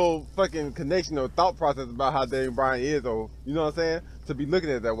real fucking connection or thought process about how Daniel Bryan is, or you know what I'm saying, to be looking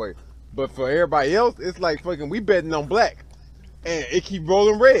at it that way. But for everybody else, it's like fucking we betting on black, and it keep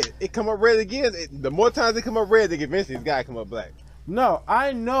rolling red. It come up red again. The more times it come up red, then eventually it's gotta come up black. No,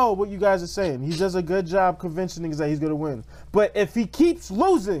 I know what you guys are saying. He does a good job convincing niggas that he's gonna win. But if he keeps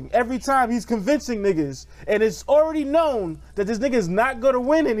losing every time he's convincing niggas, and it's already known that this nigga's not gonna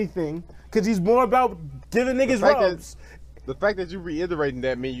win anything, because he's more about giving niggas fact that- rubs. The fact that you reiterating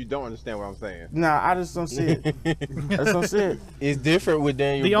that means you don't understand what I'm saying. Nah, I just don't see it. I just don't see it. It's different with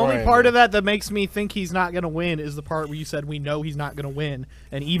Daniel The only Bryan, part man. of that makes me think he's not going to win is the part where you said we know he's not going to win.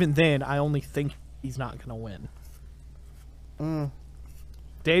 And even then, I only think he's not going to win.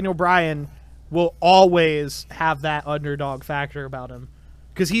 Daniel Bryan will always have that underdog factor about him.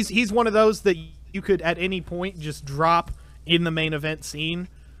 Because he's one of those that you could at any point just drop in the main event scene.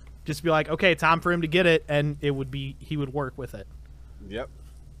 Just be like, okay, time for him to get it. And he would work with it. Yep.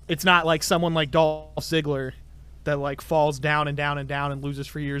 It's not like someone like Dolph Ziggler that like falls down and down and down and loses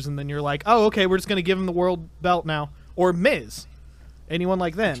for years, and then you're like, oh, okay, we're just gonna give him the world belt now. Or Miz, anyone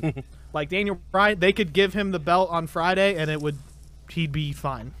like them, like Daniel Bryan, they could give him the belt on Friday and he'd be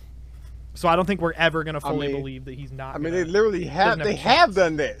fine. So I don't think we're ever gonna fully believe that he's not. I mean, gonna- they literally have doesn't they have a have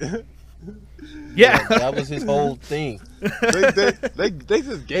done that. yeah. That was his whole thing. they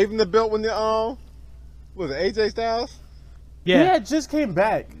just gave him the belt when the was it AJ Styles? He yeah. had just came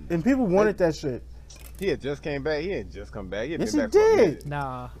back, and people wanted that shit. He had just came back. He had just come back. He had Yes, been he back for a did. minute.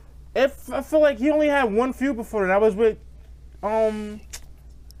 Nah. I feel like he only had one feud before, and that was with KO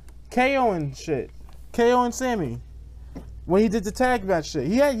and shit. KO and Sammy. When he did the tag match shit.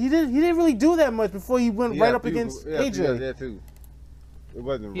 He didn't really do that much before he went He right had up a few- against yeah, AJ. Yeah, that too. It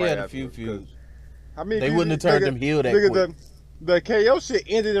wasn't He right had a after, few 'cause- feuds. I mean, They you- wouldn't have turned nigga- him heel that nigga, quick. The KO shit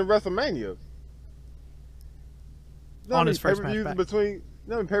ended in WrestleMania. On his first match pay-per-views back. between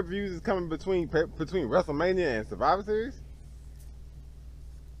pay-per-views is coming between WrestleMania and Survivor Series.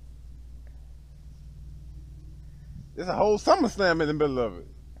 There's a whole SummerSlam in the middle of it.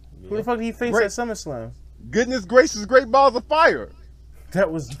 Who the fuck did he face Great. at SummerSlam? Goodness gracious, great balls of fire.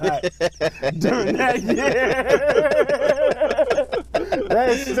 That was not during that year. That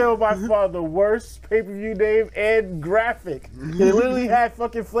is still by far the worst pay-per-view name and graphic. They literally had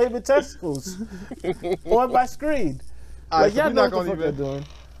fucking flaming testicles on my screen. All right, Like, so y'all we're know not what the fuck gonna they're doing.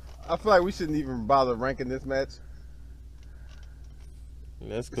 I feel like we shouldn't even bother ranking this match.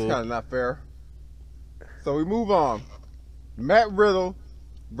 That's It's cool. kind of not fair. So we move on. Matt Riddle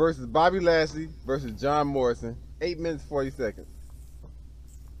versus Bobby Lashley versus John Morrison. 8 minutes 40 seconds.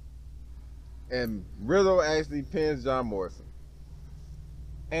 And Riddle actually pins John Morrison.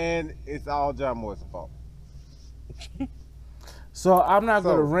 And it's all John Morrison's fault. So I'm not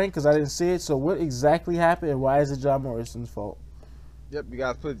going to rank because I didn't see it. So what exactly happened and why is it John Morrison's fault? Yep, you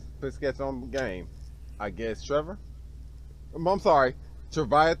guys put sketch on the game. I guess Trevor? I'm sorry,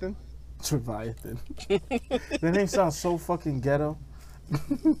 Treviathan. Treviathan. That name sounds so fucking ghetto.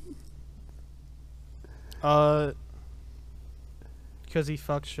 Because he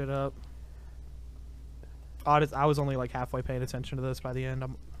fucked shit up. I was only like halfway paying attention to this by the end.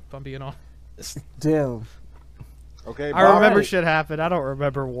 If I'm being honest. Damn. Okay, I remember shit happened. I don't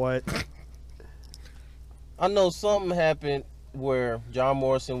remember what. I know something happened where John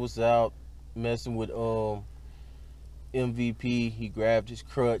Morrison was out messing with MVP. He grabbed his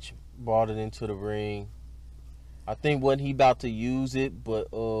crutch, brought it into the ring. I think wasn't he about to use it, but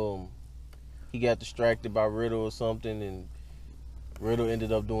he got distracted by Riddle or something, and Riddle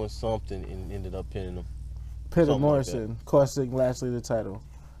ended up doing something and ended up pinning him. Peter Morrison costing Lashley the title.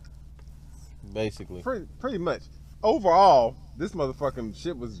 Basically. Pretty much. Overall, this motherfucking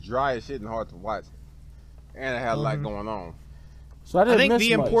shit was dry as shit and hard to watch. And it had a lot going on. So I think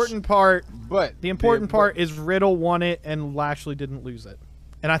the important part is Riddle won it and Lashley didn't lose it.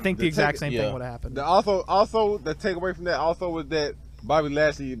 And I think the exact same thing would have happened. Also, the takeaway from that also was that Bobby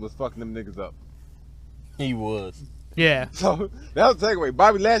Lashley was fucking them niggas up. He was. Yeah. So that was the takeaway.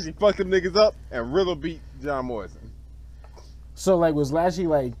 Bobby Lashley fucked them niggas up and Riddle beat John Morrison. So like, was Lashley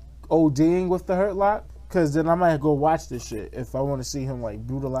like ODing with the Hurt Lock? Because then I might go watch this shit if I want to see him like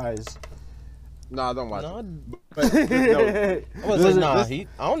brutalize. Nah, don't watch it. But,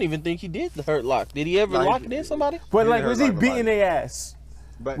 I don't even think he did the Hurt Lock. Did he ever lock it in somebody? But like, was he beating their ass?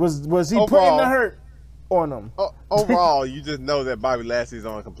 But was he putting the hurt on them? Overall, you just know that Bobby Lashley's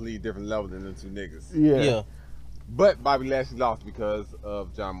on a completely different level than them two niggas. Yeah. But Bobby Lashley lost because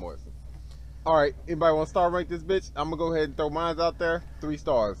of John Morrison. All right, anybody want to star rank this bitch? I'm gonna go ahead and throw mine out there. 3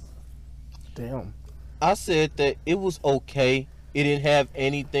 stars. Damn. I said that it was okay. It didn't have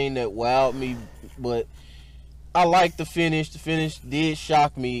anything that wowed me, but I liked the finish. The finish did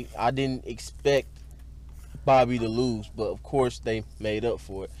shock me. I didn't expect Bobby to lose, but of course they made up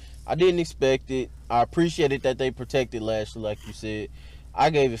for it. I didn't expect it. I appreciated that they protected Lashley, like you said.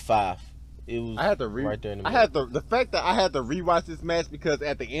 I gave it 5. It was right there in the middle. The fact that I had to rewatch this match because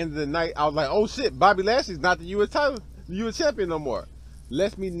at the end of the night I was like, oh shit, Bobby Lashley's not the U.S. champion no more.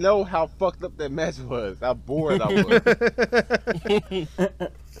 Lets me know how fucked up that match was. How bored I was.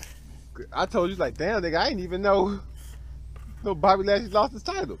 I told you, like, damn, nigga, I didn't even know Bobby Lashley lost his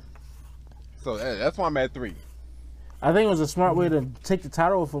title. So that's why I'm at 3. I think it was a smart way to take the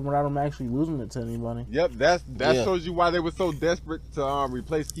title from without him actually losing it to anybody. Yep, that shows you why they were so desperate to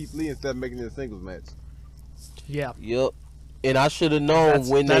replace Keith Lee instead of making it a singles match. Yeah. Yep. And I should have known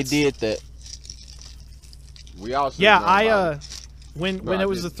when they did that. We all should have known. When it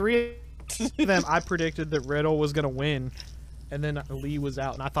was the 3 of them, I predicted that Riddle was going to win, and then Lee was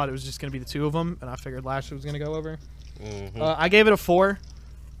out, and I thought it was just going to be the 2 of them, and I figured Lashley was going to go over. I gave it a 4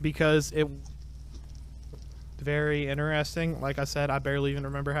 because it was very interesting. Like I said, I barely even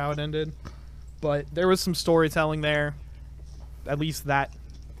remember how it ended, but there was some storytelling there. At least that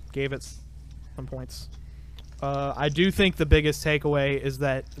gave it some points. I do think the biggest takeaway is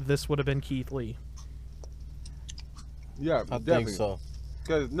that this would have been Keith Lee. Yeah, I definitely. think so.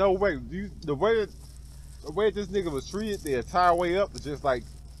 Because no way, the way this nigga was treated the entire way up was just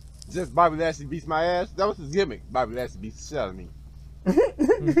Bobby Lashley beats my ass. That was his gimmick. Bobby Lashley beats the shit out of me.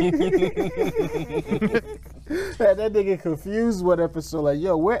 That nigga confused one episode. Like,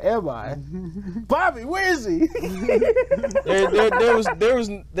 yo, where am I? Bobby, where is he?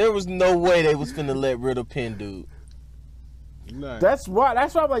 there was no way they was finna let Riddle pin dude. Nice. That's why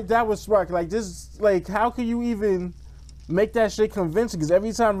I'm like, that was smart. Like, this, like, how can you even make that shit convincing? Because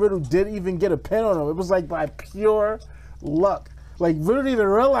every time Riddle did even get a pin on him, it was like by pure luck. Like, Riddle didn't even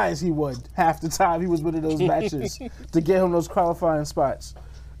realize he won half the time he was winning those matches to get him those qualifying spots.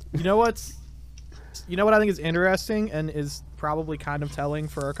 You know what I think is interesting and is probably kind of telling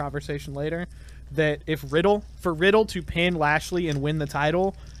for our conversation later? That if Riddle to pin Lashley and win the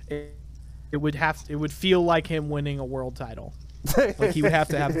title, it would feel like him winning a world title. Like, he would have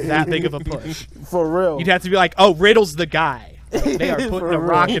to have that big of a push. For real. You'd have to be like, oh, Riddle's the guy. They are putting a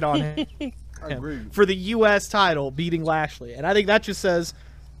rocket on him for the U.S. title, beating Lashley. And I think that just says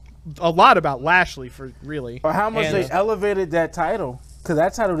a lot about Lashley, for really. Or how much they elevated that title. Because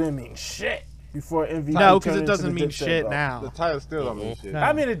that title didn't mean shit. before MVP. No, because turned it doesn't into the mean Dipset shit belt. The now. title still don't mean shit. No.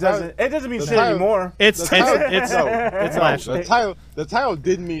 I mean, it doesn't. It doesn't mean The shit title- anymore. It's The title- it's no, Lashley. the title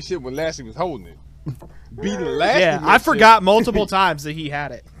didn't mean shit when Lashley was holding it. Beating Lashley. Yeah, meant I shit. forgot multiple times that he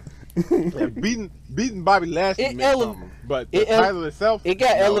had it. Yeah, beating Bobby Lashley It meant ele- something, but the it ele- title itself, It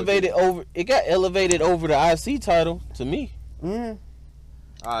got no, elevated didn't. over. It got elevated over the IC title to me. Mm.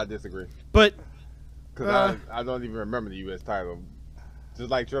 I disagree But because I don't even remember the U.S. title. Just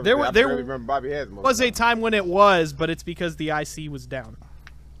like Trevor, There said, were- I there barely remember Bobby has most was of a the time when it was, but it's because the IC was down.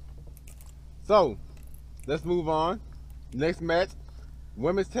 So, let's move on. Next match,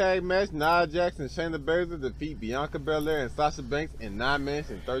 women's tag match. Nia Jax and Shayna Baszler defeat Bianca Belair and Sasha Banks in 9 minutes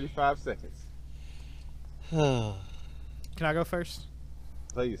and 35 seconds. Can I go first?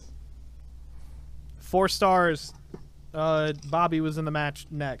 Please. 4 stars. Bobby was in the match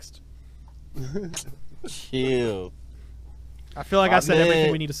next. Chill. I feel like I said Man.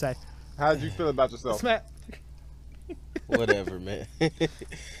 everything we need to say. How did you feel about yourself? Smack. Whatever, man.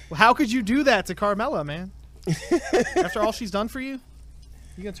 How could you do that to Carmella, man? After all she's done for you?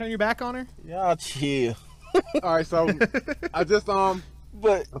 You gonna turn your back on her? Y'all chill. All right, so I just But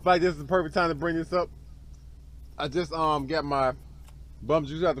I feel like this is the perfect time to bring this up. I just got my bum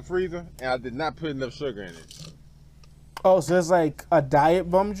juice out the freezer and I did not put enough sugar in it. Oh, so it's like a diet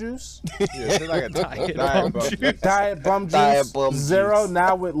bum juice? Yeah, it's like a Diet diet bum bum juice. juice. Diet bum juice. Diet bum Zero, juice.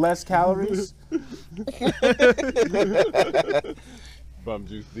 now with less calories. Bum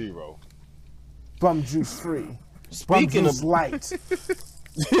juice 0. Bum juice free. Bum speaking juice of light.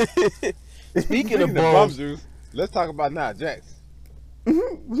 speaking of Speaking of bum bums, juice, let's talk about Nia Jax.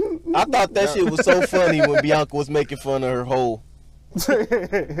 I thought that shit was so funny when Bianca was making fun of her hole.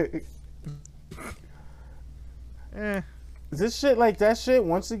 This shit, like that shit,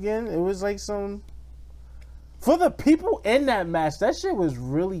 once again, it was like some. For the people in that match, that shit was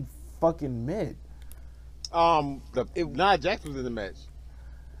really fucking mid. Nia Jax was in the match.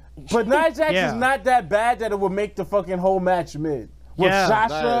 But Nia Jax Yeah. is not that bad that it would make the fucking whole match mid. With Yeah.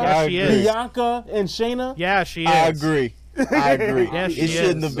 Sasha, Yeah, she is. Bianca, and Shayna. Yeah, she is. I agree. I agree. Yeah, she it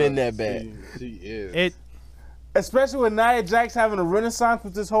shouldn't is. have been that bad. She is. It Especially with Nia Jax having a renaissance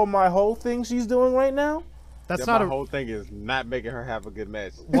with this whole my whole thing she's doing right now. that's That not my a whole thing is not making her have a good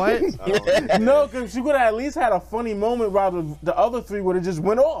match. what? I don't- No, because she would have at least had a funny moment while the other three would have just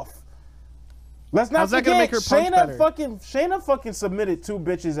went off. Let's not How's that forget, gonna make her punch better? Shayna fucking submitted 2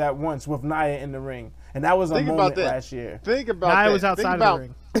 bitches at once with Nia in the ring. And that was a Think about moment that. last year. Think about Nia that. was outside think of about,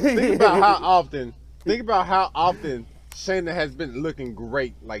 the ring. Think about how often. Think about how often Shayna has been looking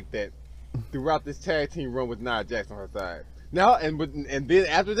great like that throughout this tag team run with Nia Jax on her side. Now and then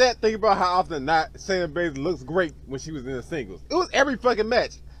after that, think about how often Shayna Baszler looks great when she was in the singles. It was every fucking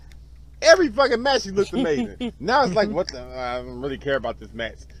match. Every fucking match she looked amazing. Now it's like, what the? I don't really care about this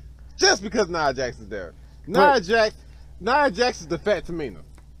match, just because Nia Jax is there. Nia Jax is the fat Tamina.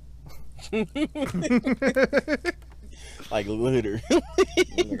 Like litter.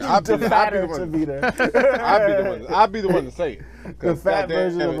 I'll The fatter Tamina. I'll be the one to say it. The 'Cause fat goddamn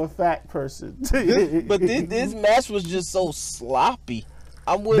version of it. a fat person. But this match was just so sloppy.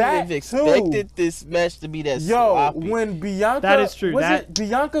 I wouldn't That have too. expected this match to be that Yo, sloppy. when Bianca, That is true. Was That- it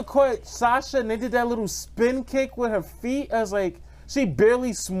Bianca caught Sasha and they did that little spin kick with her feet? I was like, she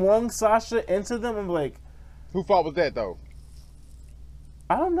barely swung Sasha into them. I'm like, Who fault was that though?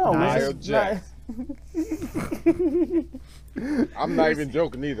 I don't know. Nia Was it Jax. I'm not even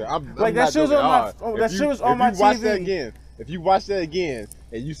joking either. I'm Like, not that shit was joking on my- hard. oh, If that you- shit was on if my you watch that TV. again, if you watch that again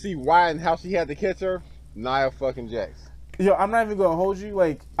and you see why and how she had to catch her, Nia fucking Jax. Yo, I'm not even gonna hold you.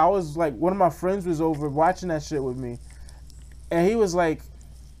 Like, I was like, one of my friends was over watching that shit with me, and he was like,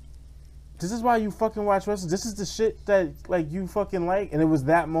 "This is why you fucking watch wrestling. This is the shit that like you fucking like." And it was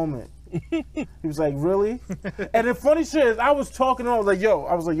that moment. He was like, "Really?" And the funny shit is, I was talking to him, I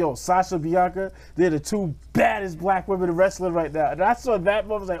was like, yo, Sasha, Bianca, they're the 2 baddest black women in wrestling right now. And I saw that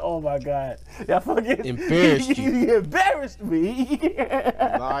moment, I was like, oh my god, y'all fucking Embarrassed you. you embarrassed me.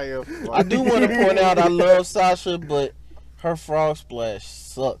 Nia. I do want to point out I love Sasha, but her frog splash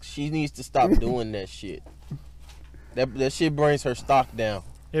sucks. She needs to stop doing that shit. That shit brings her stock down.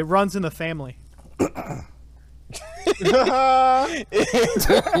 It runs in the family. It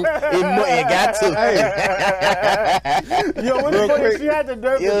got to. Yo, what the Real fuck? quick. She had the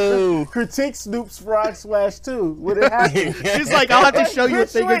nerve Yo. to critique Snoop's frog splash too. When it happened. She's like, I'll have to show you a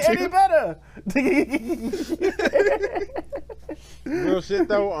Bitch, thing or ain't any two. better. Real shit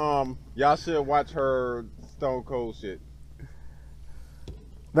though. Y'all should watch her Stone Cold shit.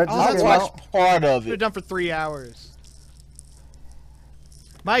 That I'll just I came watched out. part of They're it. done for 3 hours.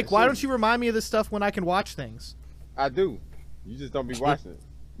 Mike, why don't you remind me of this stuff when I can watch things? I do. You just don't be watching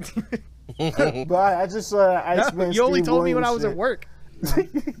it. But I just saw Iceman. You only Steve told me when I Williams was at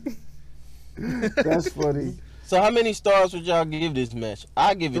shit. work. That's funny. So how many stars would y'all give this match?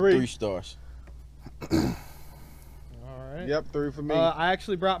 I give it 3. 3 stars. All right. Yep, 3 for me. I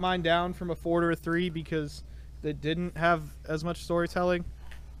actually brought mine down from a 4 to a 3 because they didn't have as much storytelling.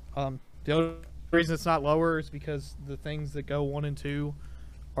 The only reason it's not lower is because the things that go 1 and 2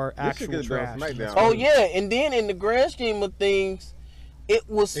 are This should actual get done trash. SmackDown. Oh yeah, and then in the grand scheme of things, it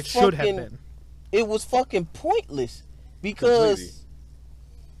was It fucking, should have been. It was fucking pointless because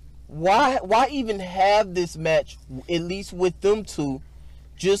Completely. why even have this match at least with them two,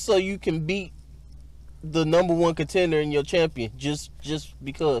 just so you can beat the number 1 contender and your champion just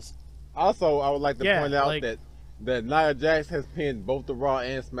because. Also, I would like to point out like- that Nia Jax has pinned both the Raw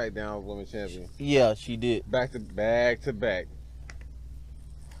and SmackDown Women's Champions Yeah, she did. back to back.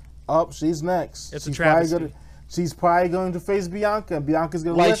 Oh, she's next. It's a She's probably travesty. she's probably going to face Bianca, and Bianca's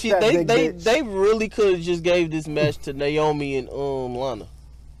gonna Like lift that big bitch. they really could have just gave this match to Naomi and Lana.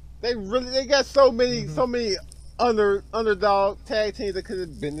 They got so many underdog tag teams that could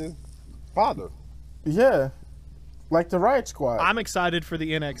have been the father. Yeah, like the Riot Squad. I'm excited for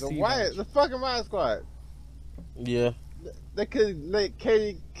the NXT. The match. the fucking Riot Squad. Yeah. They could let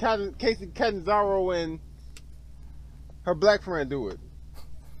Casey Catanzaro and her black friend do it.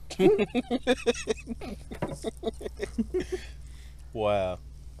 Wow.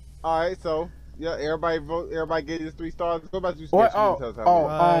 All right, so yeah, everybody vote. Everybody gave this 3 stars. Go back to What?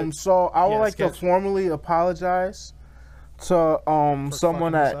 sketch. So I would yeah, like to sketch. formally apologize to For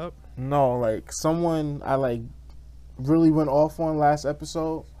someone fucking this that up. someone I like really went off on last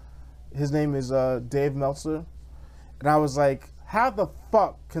episode. His name is Dave Meltzer, and I was like, how the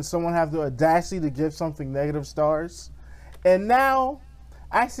fuck can someone have the audacity to give something negative stars? And now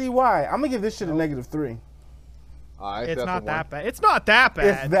I see why. I'm gonna give this shit a -3. All right, It's that's not a that bad. It's not that bad.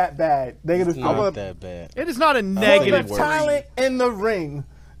 It's that bad. It's -3. not that bad. It is not a For negative the worse. talent in the ring.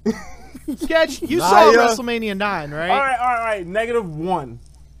 sketch. You saw Nia. WrestleMania 9, right? All right. -1.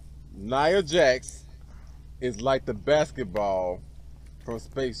 Nia Jax is like the basketball from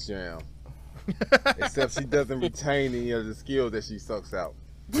Space Jam, except she doesn't retain any of the skills that she sucks out.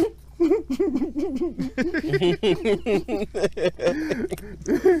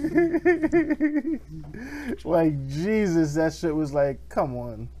 Like, Jesus, that shit was like, come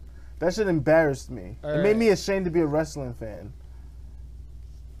on. That shit embarrassed me. All it right. made me ashamed to be a wrestling fan.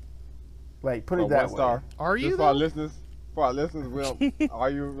 Like, put it that 1 star. Are you? Just though? for our listeners, we don't, are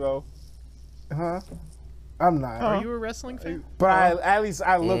you though? way. Huh? I'm not. Are you a wrestling fan? But at least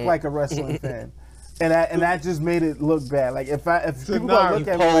I look like a wrestling fan. And that just made it look bad. Like, if people gonna look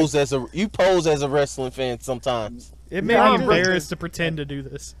at me like, You pose as a wrestling fan sometimes. It made Yeah, me I'm just- embarrassed to pretend to do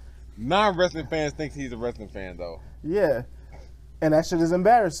this. Non-wrestling fans think he's a wrestling fan though. yeah. And that shit is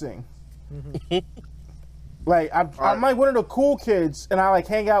embarrassing. Like, I'm like one of the cool kids, and I like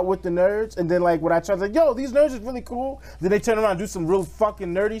hang out with the nerds, and then like when I try to like, yo, these nerds is really cool, then they turn around and do some real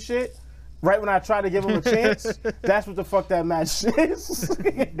fucking nerdy shit. Right when I try to give them a chance, that's what the fuck that match is.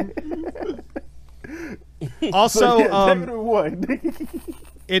 Also, -1.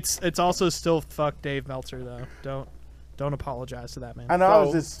 it's also still fuck Dave Meltzer though. Don't apologize to that man. I know I was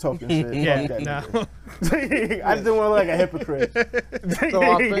So- just talking shit. Yeah, Fuck that no. nigga. I just didn't want to look like a hypocrite.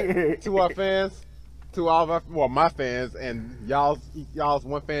 To all my fans and y'all's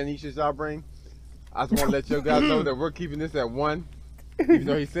one fan each that y'all bring. I just want to let you guys know that we're keeping this at 1. Even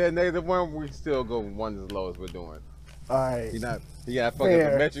though he said -1, we still go 1 as low as we're doing. All right. He got fucking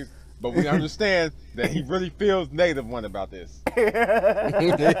Fair. metrics, but we understand that he really feels -1 about this.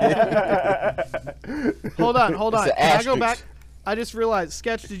 Hold on. It's an Can I go asterisk. back? I just realized,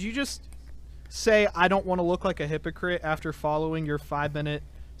 Sketch, did you just say I don't want to look like a hypocrite after following your 5-minute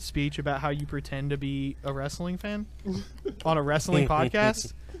speech about how you pretend to be a wrestling fan on a wrestling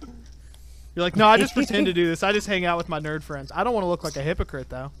podcast? You're like, no, I just pretend to do this. I just hang out with my nerd friends. I don't want to look like a hypocrite,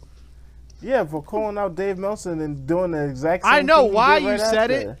 though. Yeah, for calling out Dave Meltzer and doing the exact same I know thing why did right you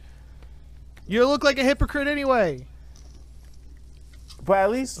said after. it. You look like a hypocrite anyway. But at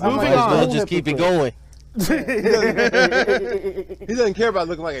least I'm Moving like, on. cool Well, just keep it hypocrite. going. He doesn't care about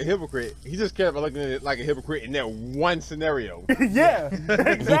looking like a hypocrite. He just cares about looking like a hypocrite in that one scenario. Yeah,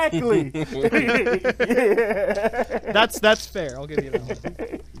 exactly. That's fair. I'll give you that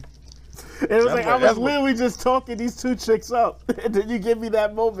one. It was That's like what- I was that's what- literally just talking these two chicks up, and then you give me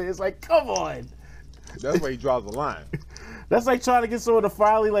that moment. It's like, come on. That's where he draws the line. That's like trying to get someone to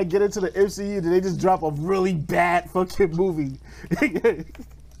finally like get into the MCU, then they just drop a really bad fucking movie.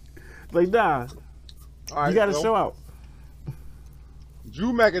 Like, nah, All right, you got to so show out.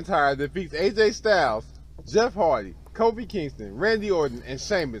 Drew McIntyre defeats AJ Styles, Jeff Hardy, Kofi Kingston, Randy Orton, and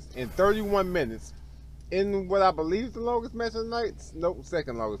Sheamus in 31 minutes in what I believe is the longest match of the night. No,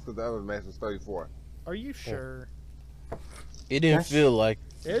 second longest because the other match was 34. Are you sure? It didn't feel like.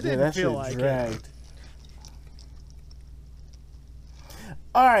 It didn't feel like dragged. it.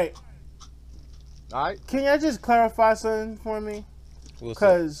 All right. All right. Can y'all just clarify something for me? What's up?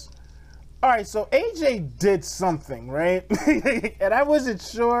 Because, all right, so AJ did something, right? And I wasn't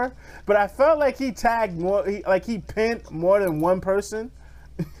sure, but I felt like he tagged more, he pinned more than one person.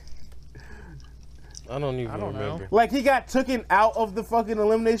 I don't even know. remember. Like he got taken out of the fucking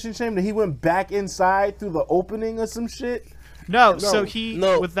elimination chamber. He went back inside through the opening or some shit. No, so he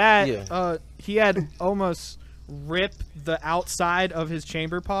with that yeah. He had almost ripped the outside of his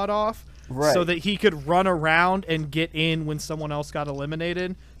chamber pod off, Right. so that he could run around and get in when someone else got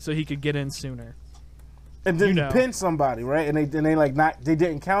eliminated, so he could get in sooner. And then You he know. pinned somebody, right? And they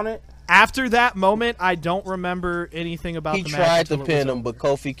didn't count it. After that moment, I don't remember anything about He the match. tried to until it was pin him, over. but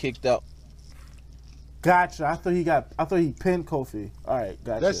Kofi kicked out. Gotcha. I thought he pinned Kofi. All right,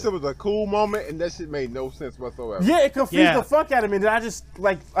 gotcha. That shit was a cool moment, and that shit made no sense whatsoever. Yeah, it confused Yeah. the fuck out of me. Then I just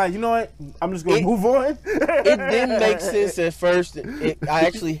you know what? I'm just gonna move on. It didn't make sense at first. I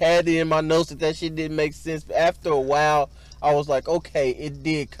actually had it in my notes that shit didn't make sense. But after a while, I was like, okay, it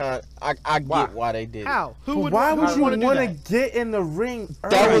did kind of. I get why they did it. How? Who would? Why would you want to want do to that? get in the ring?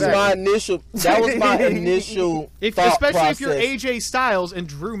 That was early? my initial. That was my initial. thought Especially if you're process. AJ Styles and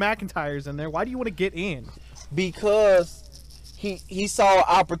Drew McIntyre's in there. Why do you want to get in? Because he saw an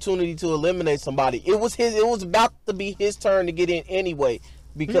opportunity to eliminate somebody. It was about to be his turn to get in anyway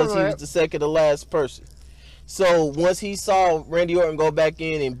because he was the second to last person. So once he saw Randy Orton go back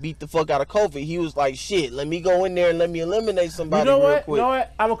in and beat the fuck out of Kofi, he was like, "Shit, let me go in there and let me eliminate somebody You know real what? quick." You know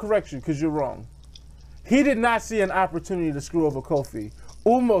what? I'm gonna correct you because you're wrong. He did not see an opportunity to screw over Kofi.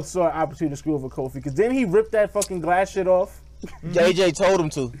 Umo saw an opportunity to screw over Kofi because then he ripped that fucking glass shit off. AJ told him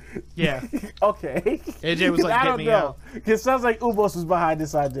to. Yeah. Okay. AJ was like, I "Get don't me know. out." It sounds like Umos was behind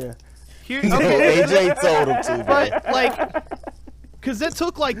this idea. Here, okay. AJ told him to. But like, because it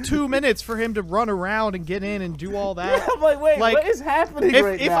took like 2 minutes for him to run around and get in and do all that. I'm like, wait, Like, what is happening If,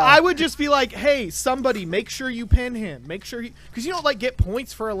 right if now? I would just be like, hey, somebody, make sure you pin him. Make sure he, because you don't like get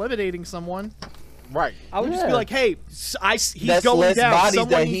points for eliminating someone. Right. I would just be Yeah. like, hey, he's That's going less down. bodies Someone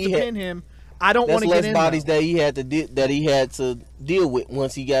that needs he to had- pin him. I don't want That's to get less in. bodies though. that he had to deal with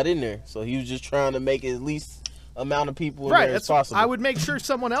once he got in there. So he was just trying to make at least amount of people in Right. there as That's possible. I would make sure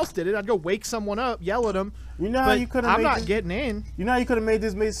someone else did it. I'd go wake someone up, yell at them. You know how But you could have I'm made not this, getting in. You know how you could have made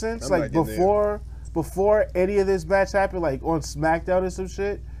this make sense? I'm Like not getting before any of this match happened, like on SmackDown or some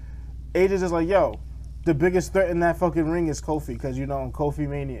shit, AJ's just like, yo, the biggest threat in that fucking ring is Kofi, because you know, on Kofi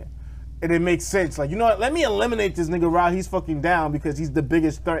Mania. And it makes sense. Like, you know what, let me eliminate this nigga while he's fucking down because he's the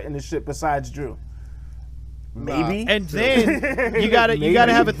biggest threat in the shit besides Drew. Maybe. And then you gotta Maybe.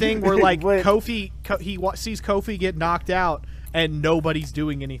 have a thing where like But- Kofi, sees Kofi get knocked out and nobody's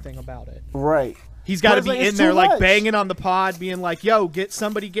doing anything about it. Right. He's got to But it's be like, in it's there too like much. banging on the pod, being like, "Yo, get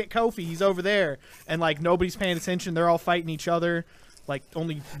Kofi. He's over there." And like nobody's paying attention. They're all fighting each other. Like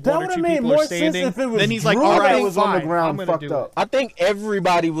only That one or would've two made people more are standing. sense if it was Then he's like, Drew "All that right, was on the fine, ground I'm gonna fucked do up. it." I think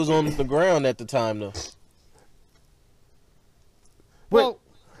everybody was on the ground at the time though. Well,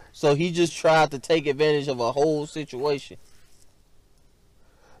 So he just tried to take advantage of a whole situation.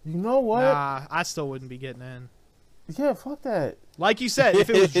 You know what? nah, I still wouldn't be getting in. Yeah, fuck that. Like you said, if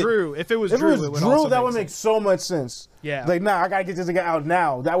it was Drew, If it was it would Drew, also that make would make sense. so much sense. Yeah. Like, nah, I gotta get this nigga out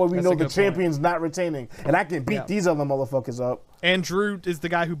now. That way we That's know a the good point. champion's not retaining. And I can beat Yeah. these other motherfuckers up. And Drew is the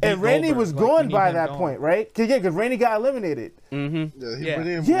guy who beat And Randy Goldberg. was Like, we gone need by him that gone. point, right? Because Randy got eliminated. Mm-hmm. Yeah, he Yeah. put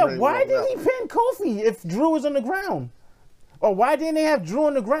in Yeah, Randy why right did now. he pin Kofi if Drew was on the ground? Or why didn't they have Drew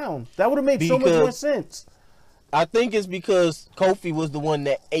on the ground? That would have made so much Because- more sense. I think it's because Kofi was the one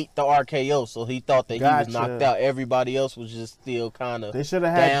that ate the RKO, so he thought that he was Gotcha. knocked out. Everybody else was just still kind of They should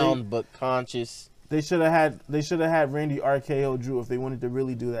have had down but conscious. they should have had Randy RKO Drew if they wanted to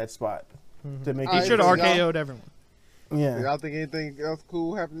really do that spot. To make He Alright, should have so RKO'd everyone. Yeah. Y'all think anything else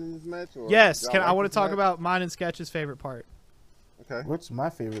cool happened in this match? Or Yes, y'all I like want to this talk match? about mine and Sketch's favorite part. Okay. What's my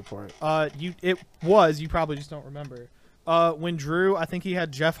favorite part? You probably just don't remember. When Drew, I think he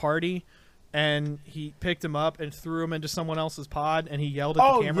had Jeff Hardy, and he picked him up and threw him into someone else's pod, and he yelled at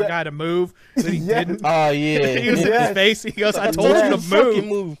Oh, the camera yeah. guy to move, but he Yeah. didn't. Oh yeah, He was in Yes. his face. He goes, "I told Yes. you to Fucking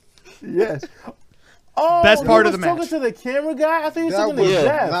move." Yes. Oh, Best part he of was the talking match. to the camera guy? I think he was That talking to was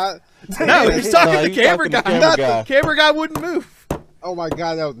Jeff. not. No, he was talking No, to he the was camera talking to guy. the camera guy. Camera guy wouldn't move. Oh my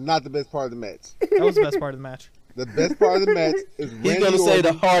god, that was not the best part of the match. That was the best part of the match. The best part of the match is He's Randy gonna say the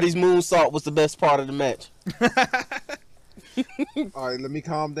Orton. Hardy's moonsault was the best part of the match. All right, let me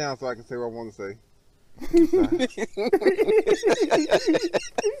calm down so I can say what I want to say.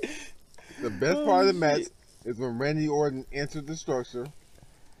 The best part of the match is when Randy Orton entered the structure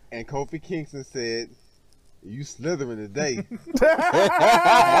and Kofi Kingston said, "You slithering today."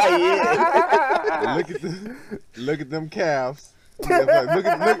 Yeah. Look at them calves. Look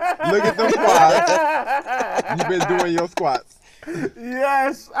at them squats. You've been doing your squats.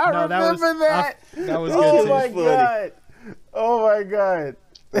 Yes, I No, remember that. That was Oh good too. my funny. god. Oh my god.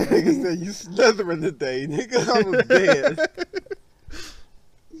 The nigga said, "You slithering today." Nigga, I was dead.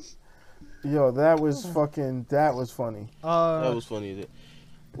 Yo, that was funny. That was funny.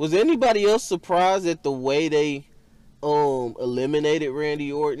 Was anybody else surprised at the way they eliminated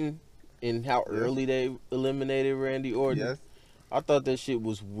Randy Orton and how early they eliminated Randy Orton? Yes. I thought that shit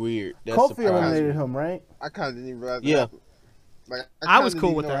was weird. That Kofi surprised eliminated me. him, right? I kind of didn't even realize Yeah. that happened. Like, I was kinda cool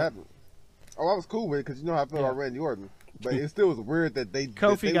didn't with know it that. happened. Oh, I was cool with it because you know how I feel Yeah. about Randy Orton. But it still was weird that they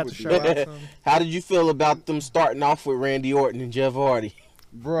Kofi got would to do show that. up. Some. How did you feel about them starting off with Randy Orton and Jeff Hardy?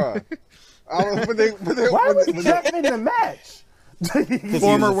 Bruh. Why was Jeff in the match? 'Cause he was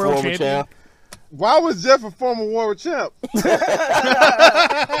Former a world former champion. champ. Why was Jeff a former world champ? Like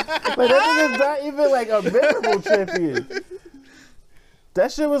that nigga's not even like a memorable champion.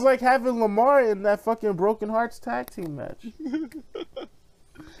 That shit was like having Lamar in that fucking Broken Hearts tag team match.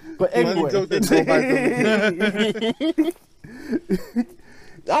 But anyway, joke that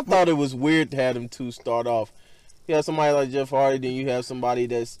I thought it was weird to have them two start off. You have somebody like Jeff Hardy, then you have somebody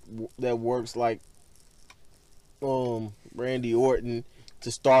that works like Randy Orton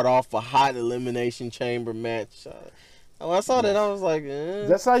to start off a hot elimination chamber match. When I saw that, I was like,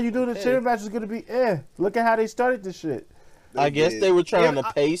 that's how you do the chamber match is gonna be. Look at how they started this shit. I guess they were trying to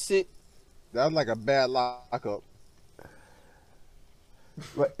pace it. That was like a bad lockup.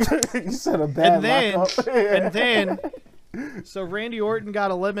 Like, you said a bad lockup. And then, so Randy Orton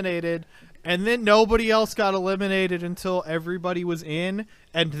got eliminated, and then nobody else got eliminated until everybody was in,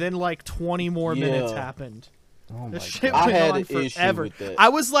 and then like 20 more minutes happened. Oh my This shit God. I went had on an issue forever. with that. I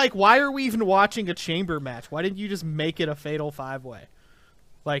was like, why are we even watching a chamber match? Why didn't you just make it a fatal 5-way?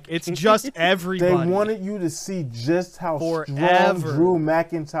 Like, it's just everybody. They wanted you to see just how strong Forever. Drew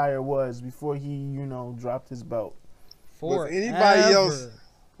McIntyre was before he, dropped his belt. Forever.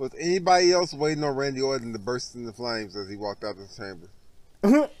 Was anybody else waiting on Randy Orton to burst into flames as he walked out of the chamber?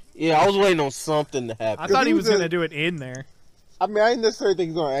 Yeah, I was waiting on something to I happen. thought he he was was going to do it in there. I mean, I didn't necessarily think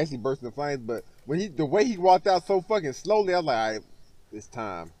he was going to actually burst into flames, but when the way he walked out so fucking slowly, I was like, all right, it's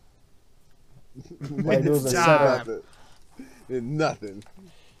time. Like it was a Time. setup. It's nothing.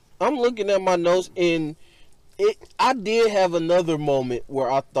 I'm looking at my notes, and I did have another moment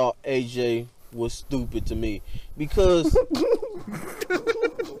where I thought AJ was stupid to me because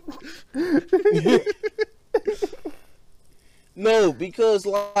because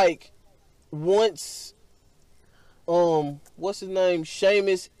like once what's his name,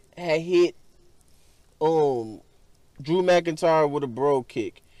 Sheamus had hit Drew McIntyre with a bro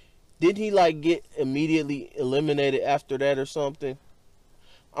kick, didn't he like get immediately eliminated after that or something?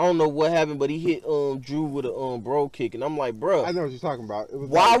 I don't know what happened, but he hit Drew with a bro kick, and I'm like, bro, I know what you're talking about. It was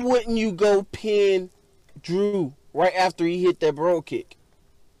why like, wouldn't you go pin Drew right after he hit that bro kick?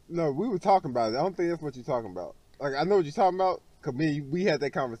 no, we were talking about it. I don't think that's what you're talking about. Like, I know what you're talking about, because we had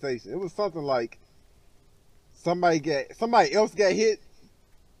that conversation. It was something like somebody else got hit,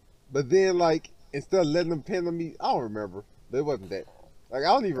 but then, like, instead of letting them pin on me, I don't remember. But it wasn't that. Like, I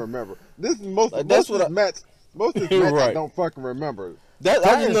don't even remember. This is most of this match I Right. don't fucking remember. I That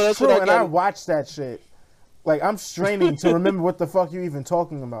just is know that's true, what I and I got. watched that shit. Like, I'm straining to remember what the fuck you even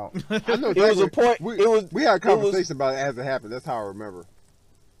talking about. I know It was a exactly- point. We had a conversation about it as it happened. That's how I remember.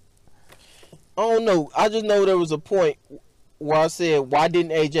 I don't know. I just know there was a point where I said, why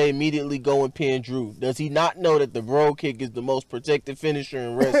didn't AJ immediately go and pin Drew? Does he not know that the bro kick is the most protected finisher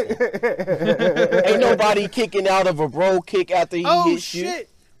in wrestling? Ain't nobody kicking out of a bro kick after he Oh, hits you. shit.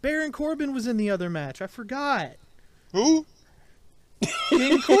 Baron Corbin was in the other match. I forgot. Who?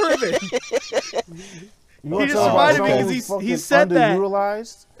 King Corbin. You wanna just talk about reminded me someone 'cause who's he fucking said that.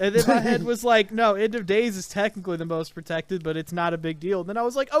 underutilized? And then my head was like, no, End of Days is technically the most protected, but it's not a big deal. And then I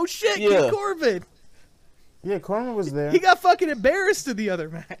was like, oh shit, Yeah. King Corbin. Yeah, Corbin was there. He got fucking embarrassed in the other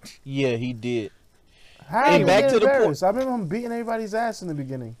match. Yeah, he did. How And did back he to get the point- embarrassed? I remember him beating everybody's ass in the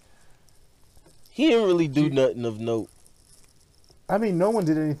beginning. He didn't really do nothing of note. I mean, no one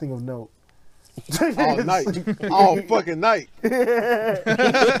did anything of note. All night. All fucking night.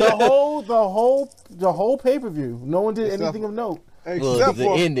 the whole pay-per-view. No one did Except- anything of note. Well, Except the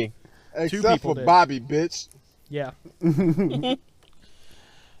for ending. except for did. Bobby, bitch. Yeah.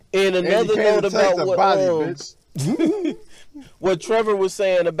 And another Eddie Payne note about touched a what body, bitch. what Trevor was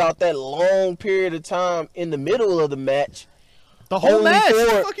saying about that long period of time in the middle of the match. The whole Only match. What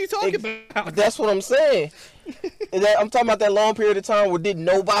for- the fuck you talking about? That's what I'm saying. I'm talking about that long period of time where didn't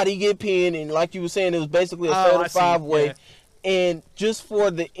nobody get pinned, and like you were saying, it was basically a fatal I see. 5-way, Yeah. and just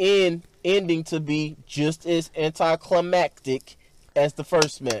for the ending to be just as anticlimactic as the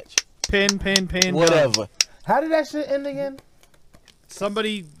first match. Pin. Done. Whatever. How did that shit end again?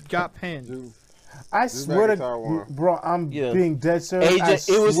 Somebody got pinned. Drew, I swear to McIntyre won. bro, I'm Yeah. being dead serious. I AJ,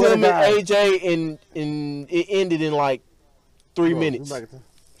 it was swear to him God. and AJ, and it ended in like 3 minutes.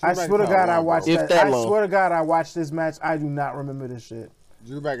 I swear to God, I watched If that. that I long. swear to God, I watched this match. I do not remember this shit.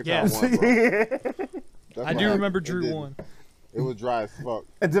 Drew McIntyre Yes. won, bro. That's I what do happened. remember It Drew didn't. won. It was dry as fuck.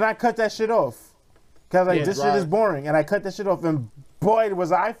 And then I cut that shit off. Cause like Yeah. this shit is boring, and I cut that shit off. And boy,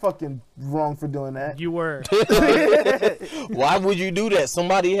 was I fucking wrong for doing that. You were. Why would you do that?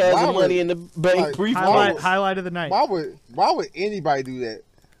 Somebody has Why the would- money in the bank like, brief. Highlight of the night. Why would anybody do that?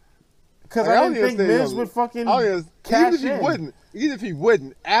 Cause Like, I don't didn't think understand, Miz yo. would fucking Even cash if he in.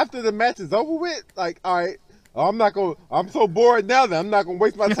 wouldn't, after the match is over with, like, all right, I'm so bored now that I'm not gonna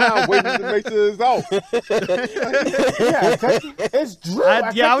waste my time waiting to make sure it's off. Yeah, it's Drew. I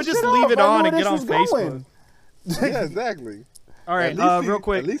cut would the just shit leave off. it I knew on where and get this on was Facebook. going. Yeah, exactly. All right, At least real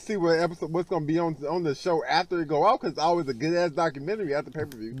quick. At least see what's gonna be on the show after it go out, because it's always a good ass documentary after pay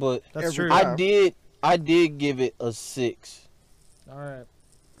per view. But That's every true. time. I did give it a 6. All right.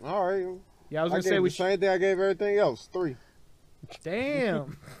 All right, Yeah, I was I gonna gave say the we same thing I gave everything else. 3.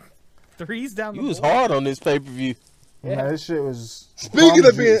 Damn. Three's down the You was board. hard on this pay-per-view. Yeah, this shit was. Speaking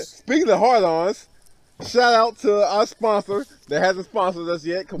bomb juice. speaking of hard-ons, shout out to our sponsor that hasn't sponsored us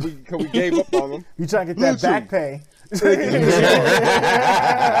yet because we gave up on them. You trying to get that Blue back Chew. pay?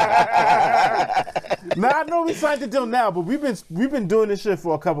 Now I know we signed the deal now, but we've been doing this shit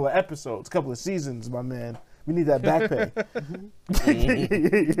for a couple of episodes, couple of seasons, my man. We need that back pay.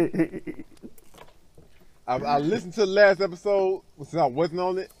 I listened to the last episode since I wasn't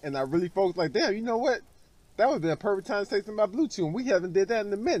on it, and I really focused like, damn, you know what? That would have been a perfect time to say something about Blue Chew, and we haven't did that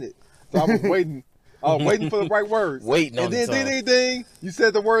in a minute. So I was waiting. I was waiting for the right words. Waiting on and the then time. ding, you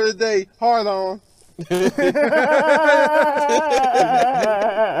said the word of the day, hard on.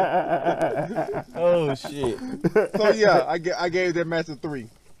 Oh shit. So yeah, I gave that match a 3.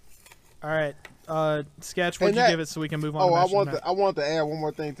 All right. Sketch, what'd And you that- give it so we can move on Oh, to I match of want the night? I want to add one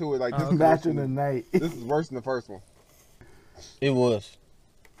more thing to it. Like this, is worse Match of the than, night. this is worse than the first one. It was.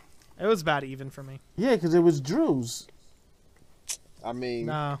 It was about even for me. Yeah, because it was Drew's. I mean,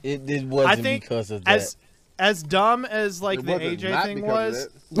 No. It wasn't I think because of that. as dumb as like It the wasn't AJ not thing because was,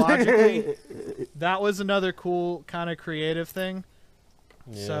 of logically, that was another cool kind of creative thing.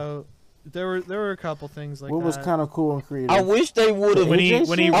 Yeah. So there were a couple things like What that. was kind of cool and creative. I wish they would have. when he I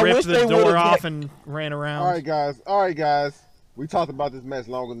ripped wish the they door would've off had- and ran around. all right, guys. We talked about this match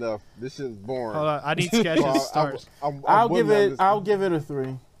long enough. This shit is boring. Hold on, I need sketches So to start. I'll give it a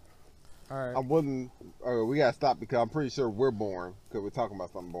 3. All right. I wouldn't. We gotta stop because I'm pretty sure we're boring because we're talking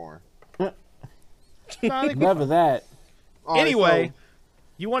about something boring. No, I think- Never that. All right, anyway,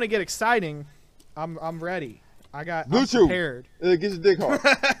 you want to get exciting? I'm ready. I'm Blue Chew. prepared. so, get your dick hard.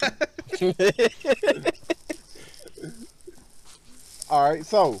 All right,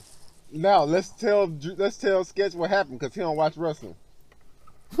 so now let's tell Sketch what happened because he don't watch wrestling.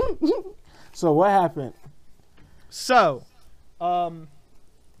 So what happened? So,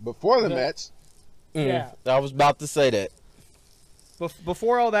 Before the match, yeah. I was about to say that.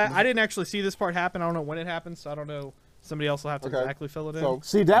 Before all that, I didn't actually see this part happen. I don't know when it happened, so I don't know. Somebody else will have to Okay. exactly fill it in. so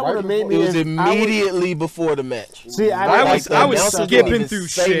See, that right would have made before- me. It was if I would- immediately before the match. See, I didn't was- like I the was announcers skipping didn't even through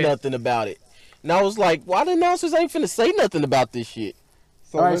say shit. nothing about it. And I was like, why the announcers ain't finna say nothing about this shit?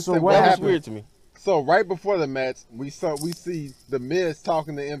 So All right, let's so say what That was happened? weird to me. So right before the match, we see the Miz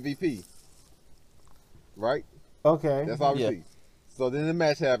talking to MVP. Right? Okay. That's all we Yeah. see. So then the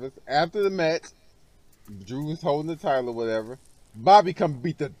match happens. After the match, Drew is holding the title or whatever. Bobby come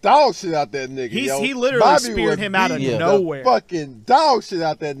beat the dog shit out that nigga, He yo. literally Bobby speared was him out of beating the nowhere. fucking dog shit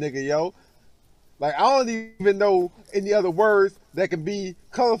out that nigga, yo. Like, I don't even know any other words that can be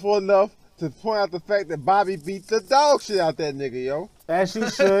colorful enough to point out the fact that Bobby beat the dog shit out that nigga, yo. As she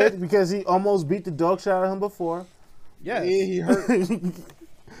should, because he almost beat the dog shit out of him before. Yes. He hurt. He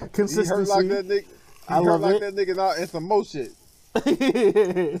Consistency. hurt like that nigga. He I hurt love like it. that nigga and some more shit.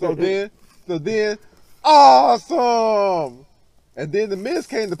 So then, awesome. And then the Miz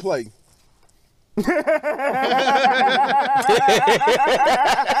came to play.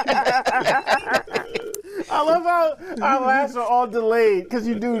 I love how our laughs are all delayed because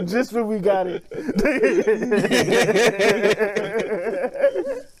you do just when we got it.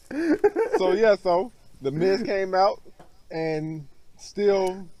 So The Miz came out and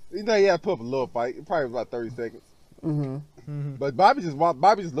still, he had to put up a little fight. It probably was about 30 seconds. But Bobby just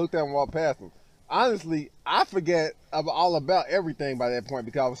looked at him and walked past him. Honestly, I forget all about everything by that point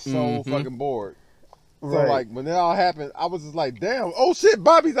because I was so fucking bored. So like when it all happened, I was just like, damn, oh shit,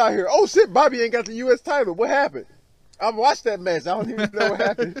 Bobby's out here. Oh shit, Bobby ain't got the US title. What happened? I watched that match. I don't even know what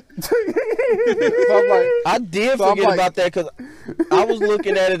happened. So I'm like, I did forget about that because I was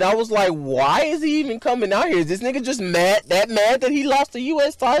looking at it. I was like, why is he even coming out here? Is this nigga just mad that he lost the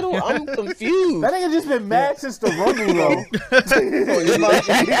U.S. title? I'm confused. That nigga just been mad since the Rumble, though.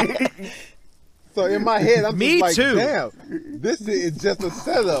 So in my head, I'm Me just like, too. damn, this is just a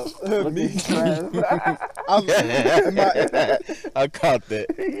setup. I caught that.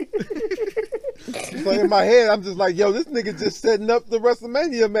 So in my head, I'm just like, yo, this nigga just setting up the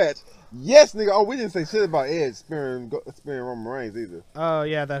WrestleMania match. Yes, nigga. Oh, we didn't say shit about Edge spearing Roman Reigns either. Oh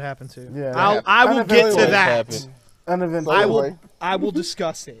yeah, that happened too. Yeah, I will get to that. Uneventful. I will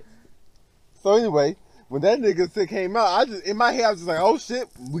discuss it. So anyway, when that nigga came out, in my head I was just like, oh shit,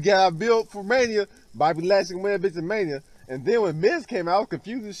 we got our build for Mania. Bobby Lashley win that bitch in Mania. And then when Miz came out, I was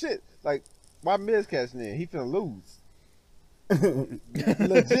confused as shit. Like, why Miz cashing in? He finna lose.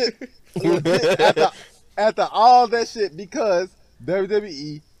 legit after all that shit, because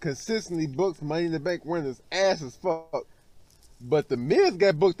WWE consistently books Money in the Bank winners ass as fuck. But the Miz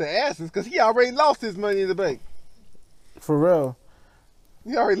got booked the asses because he already lost his Money in the Bank. For real.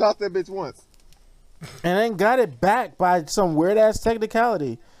 He already lost that bitch once. And then got it back by some weird ass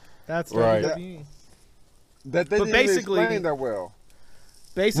technicality. That's right. WWE. That they didn't explain that well.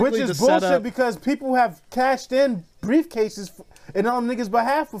 Basically, Which is the bullshit setup, because people have cashed in briefcases in all them niggas'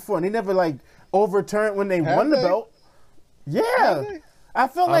 behalf before, and they never like overturned when they won the belt. Yeah, I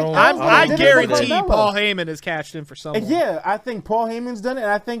feel like I did it guarantee for Carmella. Paul Heyman has cashed in for someone. Yeah, I think Paul Heyman's done it,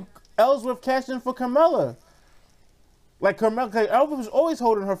 and I think Ellsworth cashed in for Carmella. Like Carmella, Ellsworth was always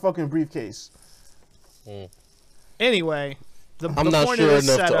holding her fucking briefcase. Anyway, I'm not point sure of this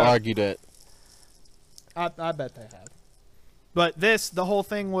enough to setup, argue that. I bet they have. But the whole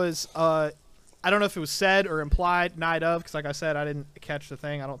thing was, I don't know if it was said or implied night of, because like I said, I didn't catch the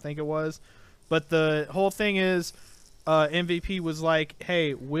thing. I don't think it was. But the whole thing is, MVP was like,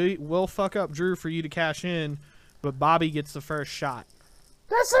 hey, we'll fuck up Drew for you to cash in, but Bobby gets the first shot.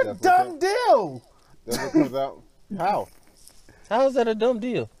 That's a dumb deal. That's what comes out. How? How is that a dumb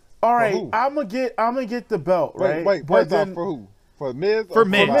deal? All right, who? I'm gonna get the belt, right? Wait, but then for who? For Miz? For or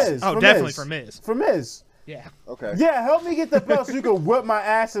Miz. Bobby? Oh, for definitely Miz. for Miz. For Miz. Yeah. Okay. Yeah, help me get the belt so you can whip my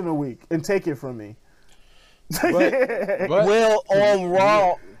ass in a week and take it from me. But Well, on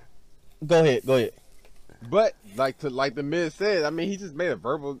Raw, go ahead. But like the Miz said, I mean, he just made a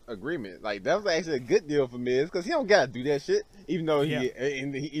verbal agreement. Like that was actually a good deal for Miz because he don't gotta do that shit, even though he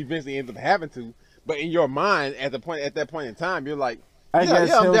eventually ends up having to. But in your mind, at that point in time, you're like, I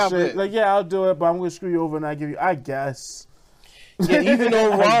guess I'm he'll down for say, that. like, yeah, I'll do it, but I'm gonna screw you over and I give you. I guess. Yeah, even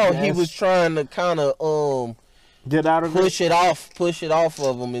on Raw, he guess. was trying to kind of Get out of push it off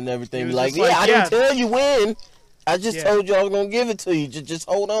of him and everything. He was Like, just like, I yeah. didn't tell you when. I just Yeah. told you I was gonna give it to you. Just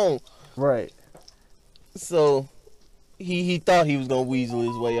hold on. Right. So he thought he was gonna weasel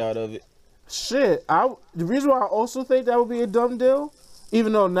his way out of it. Shit. The reason why I also think that would be a dumb deal,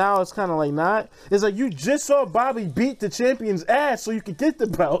 even though now it's kind of like not, is like you just saw Bobby beat the champion's ass so you could get the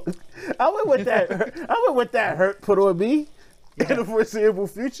belt. I went with that hurt put on me in the foreseeable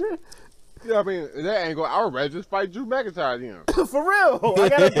future. Yeah, I mean, that angle, I would rather just fight Drew McIntyre then. For real. I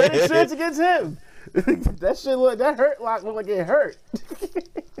got a better chance against him. That hurt lock looked like it hurt.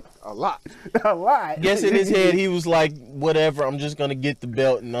 A lot. A lot. Guess in his head he was like, whatever, I'm just gonna get the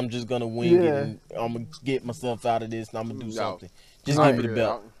belt and I'm just gonna wing it Yeah. and I'm gonna get myself out of this and I'm gonna do No. something. Just Right. give me the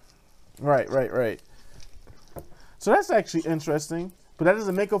belt. Right. So that's actually interesting. But that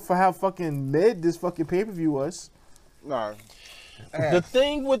doesn't make up for how fucking mid this fucking pay-per-view was. No. The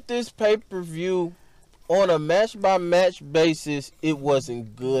thing with this pay-per-view, on a match-by-match basis, it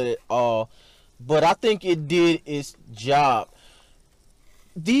wasn't good at all. But I think it did its job.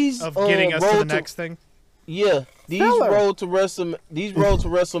 These Of getting us to the road next thing. Yeah, these Filler. road to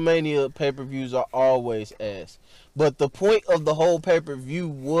WrestleMania pay-per-views are always ass. But the point of the whole pay-per-view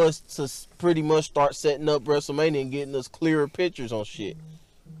was to pretty much start setting up WrestleMania and getting us clearer pictures on shit.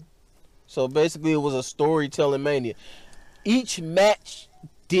 So basically, it was a storytelling mania. Each match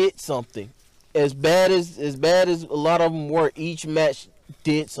did something. As bad as a lot of them were, each match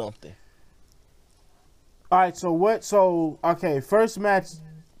did something. All right, okay, first match,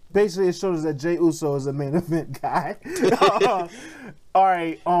 basically it shows that Jey Uso is a main event guy. All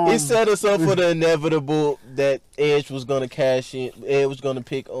right. It set us up for the inevitable that Edge was gonna cash in. Edge was gonna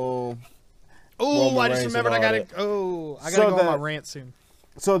pick Oh, Roman I just Reigns remembered. and I all gotta. that. Oh, I gotta So go on my the- rant soon.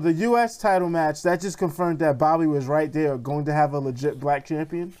 So the U.S. title match that just confirmed that Bobby was right. They are going to have a legit black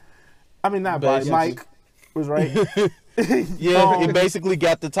champion. I mean, not Bobby. Basically. Mike was right. Yeah, it basically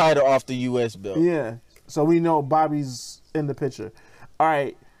got the title off the U.S. belt. Yeah. So we know Bobby's in the picture. All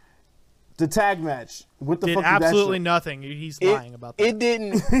right. The tag match. What the Did fuck did that absolutely shit? nothing. He's lying about that. It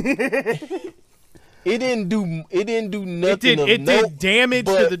didn't. It didn't do nothing. It did damage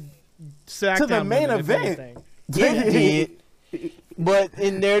but- to the SmackDown To the main women, if event. anything. It did. But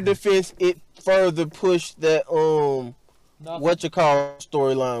in their defense, it further pushed that what you call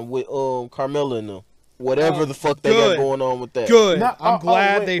storyline with Carmella and them. Whatever the fuck they good. got going on with that. Good. No, I'm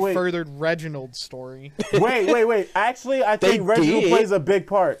glad wait, they furthered Reginald's story. Wait. Actually, I think They Reginald did. plays a big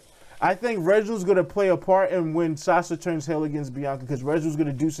part. I think Reginald's going to play a part in when Sasha turns heel against Bianca because Reginald's going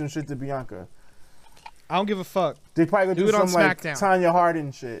to do some shit to Bianca. I don't give a fuck. They probably Do going to it do on some like SmackDown. Tanya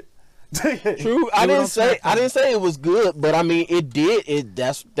Harding shit. True. I on didn't say SmackDown. it was good, but I mean it did.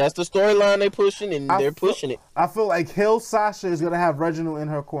 That's the storyline they pushing, and they're pushing it. I feel like Hill Sasha is going to have Reginald in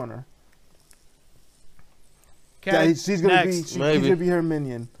her corner. Okay. Yeah, she's going to be Next. he's Maybe. going to be her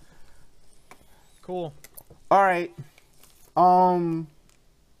minion. Cool. All right.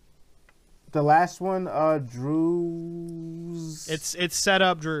 The last one, Drew's It's set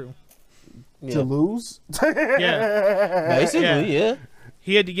up Drew. to Yeah. lose. Yeah. Basically, yeah.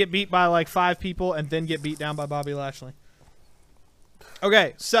 He had to get beat by like 5 people and then get beat down by Bobby Lashley.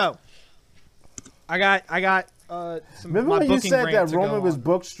 Okay, so I got some Remember my when you booking said rant that to go Roman was on.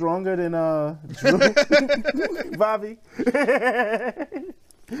 booked stronger than Drew? Bobby.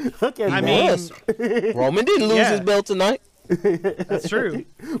 Look at I that. mean, Yes. Roman didn't lose Yeah. his belt tonight. that's true.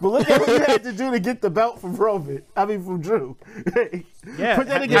 But look at what you had to do to get the belt from Roman. I mean, from Drew. Yeah. Put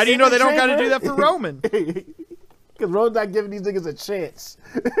that How nigga do you in know the they don't got to chamber? do that for Roman? Because Roman's not giving these niggas a chance.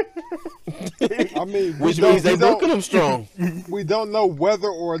 I mean, Which means they booking him strong. we don't know whether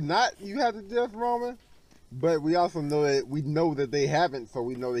or not you have to death Roman, but we also know that they haven't, so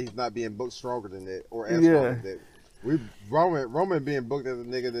we know that he's not being booked stronger than that or as strong as that. Roman being booked as a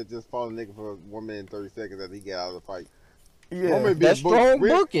nigga that just fought a nigga for 1 minute and 30 seconds after he got out of the fight. Yeah. Roman being That's strong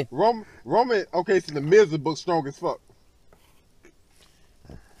booking. Roman, okay, so the Miz is booked strong as fuck.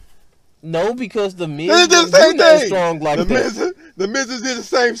 No, because the Miz They did wasn't the same that thing. strong like the that. Miz did the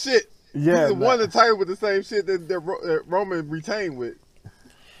same shit. Yeah, He won the title with the same shit that Roman retained with.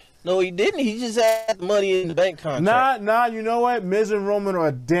 No, he didn't. He just had the money in the bank contract. Nah, you know what? Miz and Roman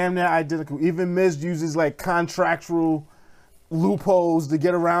are damn near identical. Even Miz uses like contractual loopholes to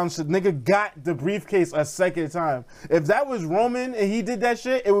get around shit. Nigga got the briefcase a second time. If that was Roman and he did that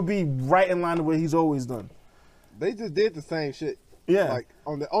shit, it would be right in line with what he's always done. They just did the same shit. Yeah. Like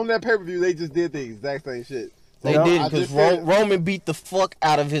on that pay per view, they just did the exact same shit. They Well, didn't I because just said- Roman beat the fuck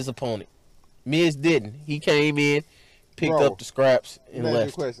out of his opponent. Miz didn't. He came in, picked Bro, up the scraps, and Let me left.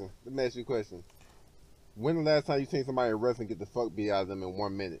 ask you a question. When the last time you seen somebody in wrestling get the fuck beat out of them in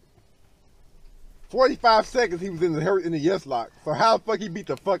 1 minute? 45 seconds he was in the yes lock. So how the fuck he beat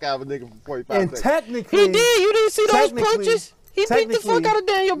the fuck out of a nigga for 45 And seconds? technically, He did. You didn't see those Technically- punches? He beat the fuck out of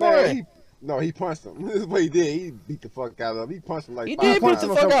Daniel Man, Bryan. he punched him. This is what he did. He beat the fuck out of him. He punched him like He 5 did beat times. the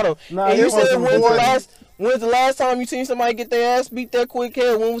fuck out of him. Nah, And he you punched said him when's before. the last time you seen somebody get their ass beat that quick?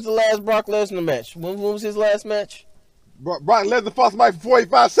 Hell, when was the last Brock Lesnar match? When was his last match? Brock Lesnar fought somebody for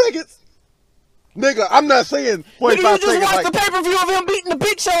 45 seconds? Nigga, I'm not saying Nigga, 45 you just seconds. watched Like, the pay-per-view of him beating the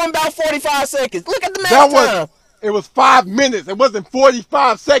Big Show in about 45 seconds. Look at the match that time. was, it was 5 minutes. It wasn't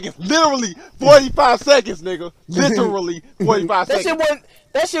 45 seconds. Literally 45 seconds, nigga. Literally 45 That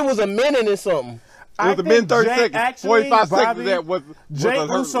seconds. shit was a minute and something. It was a minute 30 seconds. Actually, 45 Bobby, seconds of that was Jey a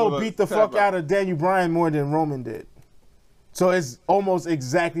hurt- Uso was a beat the tap fuck out. out of Daniel Bryan more than Roman did. So it's almost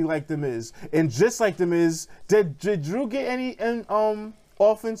exactly like The Miz. And just like The Miz, did Drew get any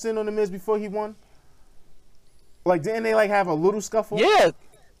offense in on The Miz before he won? Like, didn't they like have a little scuffle? Yeah.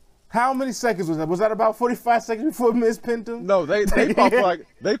 How many seconds was that? Was that about 45 seconds before Miz pinned him? No, they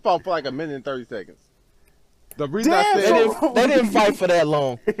fought for like a minute and 30 seconds. The reason Damn, I They said so- didn't, they didn't fight for that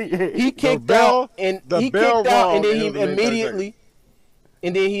long. He kicked bell- out and the he bell kicked out rung and then and he it was a minute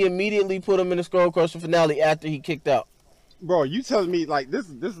 30 immediately put him in the Skull Crusher finale after he kicked out. bro, you telling me like this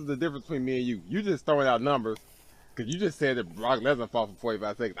is the difference between me and you. You just throwing out numbers because you just said that Brock Lesnar fought for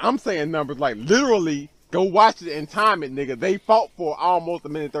 45 seconds. I'm saying numbers like literally go watch it and time it, nigga. They fought for almost a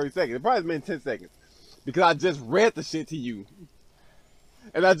minute 30 seconds. It probably a minute 10 seconds because I just read the shit to you,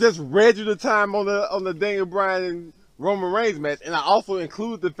 and I just read you the time on the Daniel Bryan and Roman Reigns match, and I also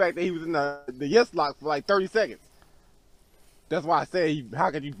included the fact that he was in the yes lock for like 30 seconds. That's why I said how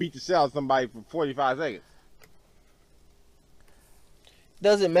could you beat the shit out of somebody for 45 seconds?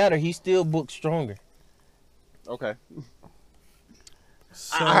 Doesn't matter. He still booked stronger. Okay.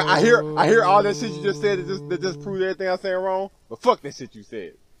 So, I hear all that shit you just said that just proved everything I'm saying wrong. But fuck that shit you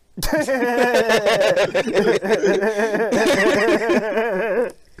said.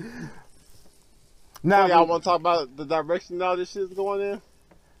 Now, Y'all want to talk about the direction all this shit's going in?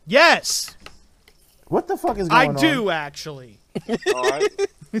 yes, what the fuck is going on? I do actually. All right.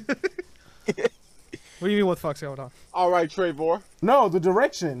 What do you mean? What the fuck's going on? All right, Trevor. No, the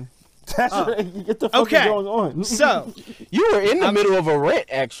direction. That's what the fuck Okay. is going on. So, You were in the middle of a rant,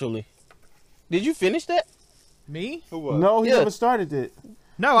 actually. Did you finish that? me? Who was? No, he Yeah. never started it.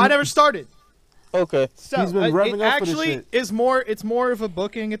 No, I never started. Okay. So He's been revving it up for this actually shit. is more. It's more of a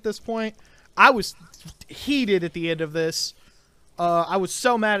booking at this point. I was heated at the end of this. I was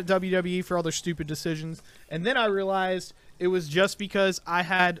so mad at WWE for all their stupid decisions, and then I realized it was just because I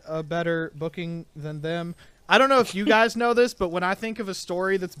had a better booking than them. I don't know if you guys know this, but when I think of a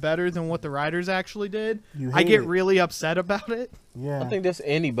story that's better than what the writers actually did, You I hate get it. really upset about it. Yeah. I think that's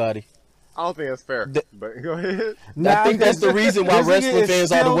anybody. I don't think that's fair. But go ahead. I think that's the reason why This nigga wrestling is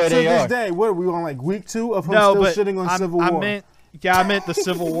fans are the still way to they this are. Day. What are we on, like week 2 of him No, still but shitting on Civil War? I meant the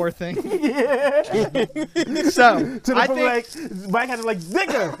Civil War thing. So to the I point think like Mike had to like,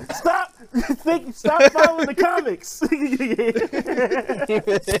 nigga, stop following the comics.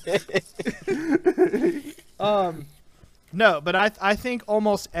 no, but I think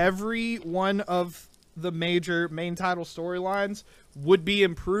almost every one of the major main title storylines would be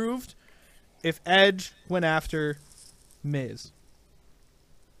improved if Edge went after Miz.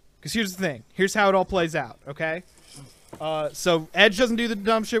 Because here's the thing. Here's how it all plays out, okay? So Edge doesn't do the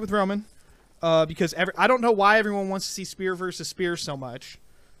dumb shit with Roman. Because I don't know why everyone wants to see Spear versus Spear so much.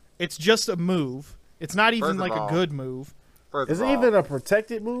 It's just a move. It's not even First of like all- a good move. First Is of it all, even a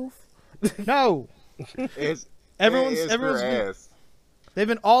protected move? No. It's, Everyone's it's everyone's their been, ass. they've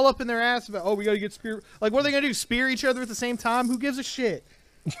been all up in their ass about, oh, we gotta get Spear. Like, what are they gonna do? Spear each other at the same time? Who gives a shit?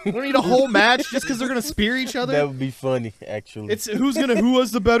 We don't need a whole match just because they're gonna spear each That other. would be funny, actually. It's who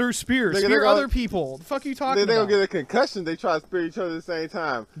has the better spear? They're Spear gonna- other people. The fuck are you talking They're about? gonna get a concussion. They try to spear each other at the same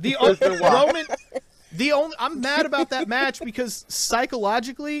time. The Kristen Wiig. Roman. I'm mad about that match because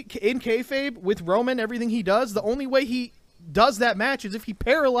psychologically, in kayfabe, with Roman, everything he does, the only way he does that match is if he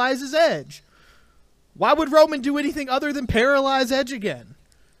paralyzes Edge. Why would Roman do anything other than paralyze Edge again?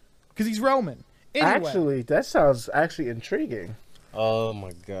 Because he's Roman. Anyway, Actually, that sounds actually intriguing. Oh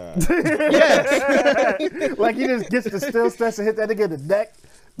my god. yes, Like he just gets the still stance and hit that nigga in the neck.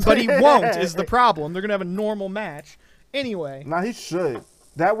 but he won't. Is the problem? They're gonna have a normal match. Anyway, Nah, he should.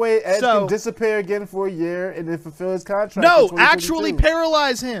 That way Edge So- can disappear again for a year and then fulfill his contract. no, in actually 2022.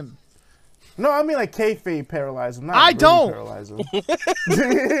 paralyze him. No, I mean like kayfabe paralyze him. Not I really don't. paralyze him.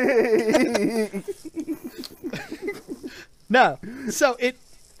 No. So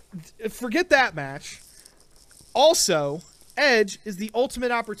forget that match. Also, Edge is the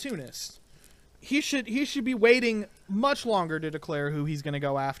ultimate opportunist. He should be waiting much longer to declare who he's going to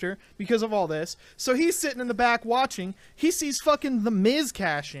go after because of all this. So he's sitting in the back watching. He sees fucking The Miz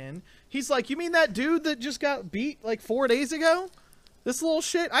cash in. He's like, "You mean that dude that just got beat like 4 days ago? This little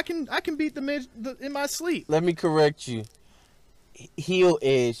shit, I can beat the Miz in my sleep." Let me correct you. Heel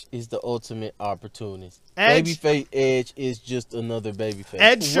Edge is the ultimate opportunist. Edge- Babyface Edge is just another babyface.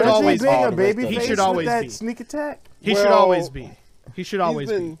 Edge should Was always he being all a the rest baby of He face it. should with always that be. sneak attack? He should Well, always be. He should always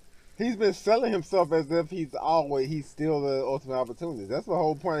be. He's been selling himself as if he's still the ultimate opportunist. That's the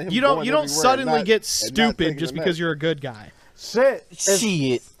whole point of him. You don't going you don't everywhere suddenly and get not stupid taking just the because match. you're a good guy. Shit.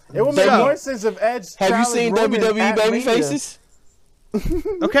 Shit. It would make So- more sense if Edge. Have you challenged seen Roman WWE at Mania. babyfaces?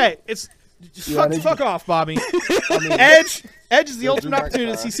 Okay, it's they- fuck off, Bobby. Edge is the ultimate back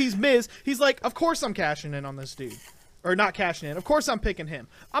opportunist. fire. He sees Miz. He's like, of course I'm cashing in on this dude, or not cashing in. Of course I'm picking him.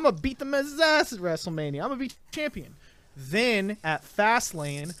 I'm gonna beat the Miz's ass at WrestleMania. I'm gonna be champion. Then at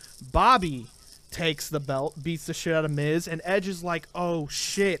Fastlane, Bobby takes the belt, beats the shit out of Miz, and Edge is like, oh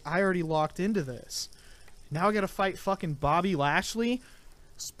shit, I already locked into this. Now I gotta fight fucking Bobby Lashley.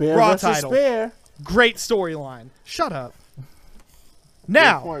 Spare Raw versus title. spare. Great storyline. Shut up.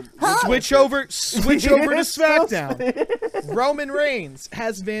 Now, point. switch over to It's so SmackDown. Roman Reigns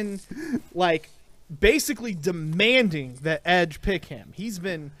has been like basically demanding that Edge pick him. He's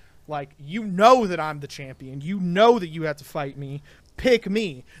been like, you know that I'm the champion. You know that you have to fight me. Pick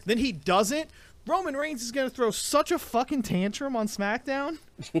me. Then he doesn't. Roman Reigns is going to throw such a fucking tantrum on SmackDown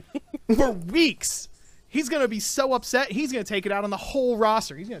for weeks. He's going to be so upset. He's going to take it out on the whole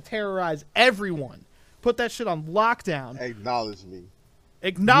roster. He's going to terrorize everyone. Put that shit on lockdown. Acknowledge me.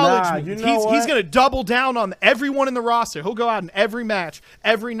 Acknowledge Nah, me. you know He's what? going to double down on everyone in the roster. He'll go out in every match,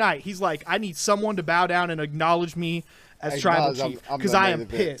 every night. He's like, I need someone to bow down and acknowledge me as Tribal Acknowledge Chief I'm because the I main am event.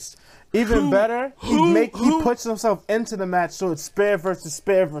 pissed. Even better, he who- puts himself into the match, so it's spare versus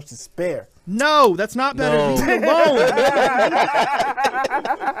spare versus spare. No, that's not better. No. Leave it alone.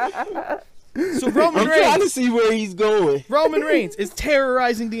 So Roman I'm trying to Reigns, see where he's going. Roman Reigns is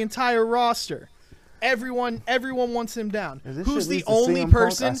terrorizing the entire roster. Everyone wants him down. If this Who's shit the leads to only CM Punk,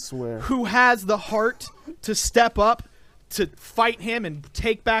 person I swear. who has the heart to step up to fight him and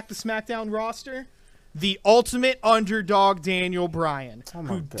take back the SmackDown roster? The ultimate underdog, Daniel Bryan, Oh my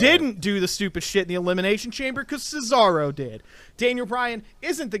who God. didn't do the stupid shit in the Elimination Chamber because Cesaro did. Daniel Bryan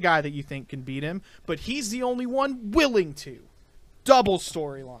isn't the guy that you think can beat him, but he's the only one willing to. Double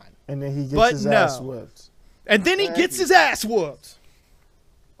storyline. And then he gets But his no. ass whipped. And then he gets his ass whooped.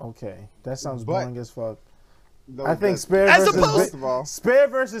 Okay, that sounds But- boring as fuck. No, I think that's- spare As versus opposed- First of all, spare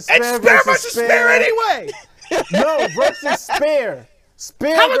versus spare And spare versus versus spare anyway. No, versus spare.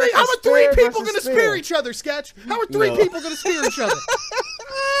 Spare How are versus three spare people versus going to spear each other, Sketch? How are three No. people going to spear each other?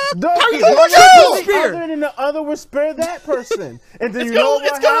 No, How you because gonna one triple would spear? other than the other would spare that person. And then It's you know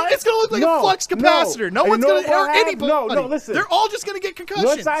gonna, what it's gonna look like a flux capacitor. No And one's you know gonna hurt what happened? anybody. No, listen. They're all just gonna get concussions.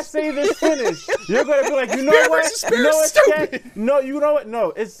 Once I say this finish, you're gonna be like, you know Spare what? versus spare You know is what, stupid. Cat? No, you know what?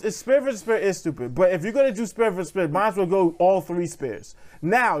 No, it's spare versus spare is stupid. But if you're gonna do spare versus spare, might as well go all three spares.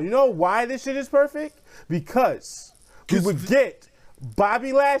 Now, you know why this shit is perfect? Because we would get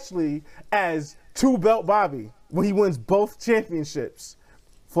Bobby Lashley as 2-belt Bobby when he wins both championships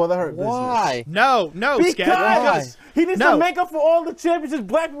for the Hurt Business. Why? No, Sketch. Because he needs No. to make up for all the championships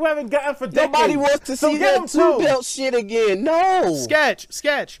black people haven't gotten for decades. Nobody wants to So see get that him two. 2-belt shit again. No.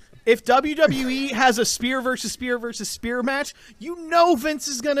 Sketch. If WWE has a spear versus spear match, you know Vince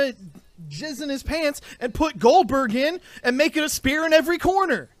is gonna jizz in his pants and put Goldberg in and make it a spear in every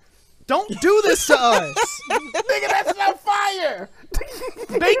corner. Don't do this to us. Nigga, that's not fire.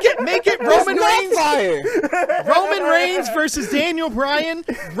 Make it Roman Reigns. Fire. Roman Reigns versus Daniel Bryan,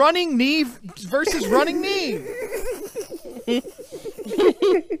 running knee versus running knee.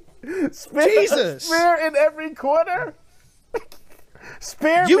 Jesus. Spare in every corner.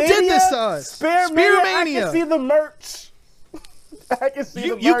 Spare You Mania? did this to us. Spare Spear Mania. I Mania. can see the merch. I can see the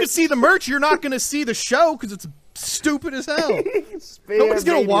merch. You can see the merch. You're not going to see the show because it's stupid as hell. Spare Nobody's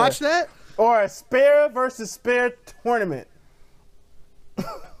going to Mania. watch that. Or a spare versus spare tournament.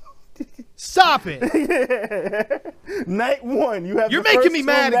 Stop it. Night one, you have You're the making first me two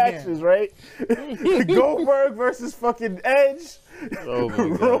mad again. matches, right? Goldberg versus fucking Edge. Oh my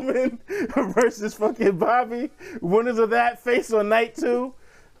God. Roman versus fucking Bobby. Winners of that face on night 2.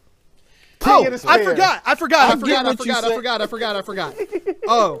 Oh, of the I Spear. forgot. I forgot.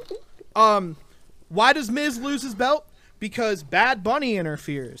 Oh, why does Miz lose his belt? Because Bad Bunny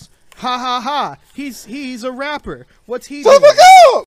interferes. Ha ha ha. He's a rapper. What's he doing?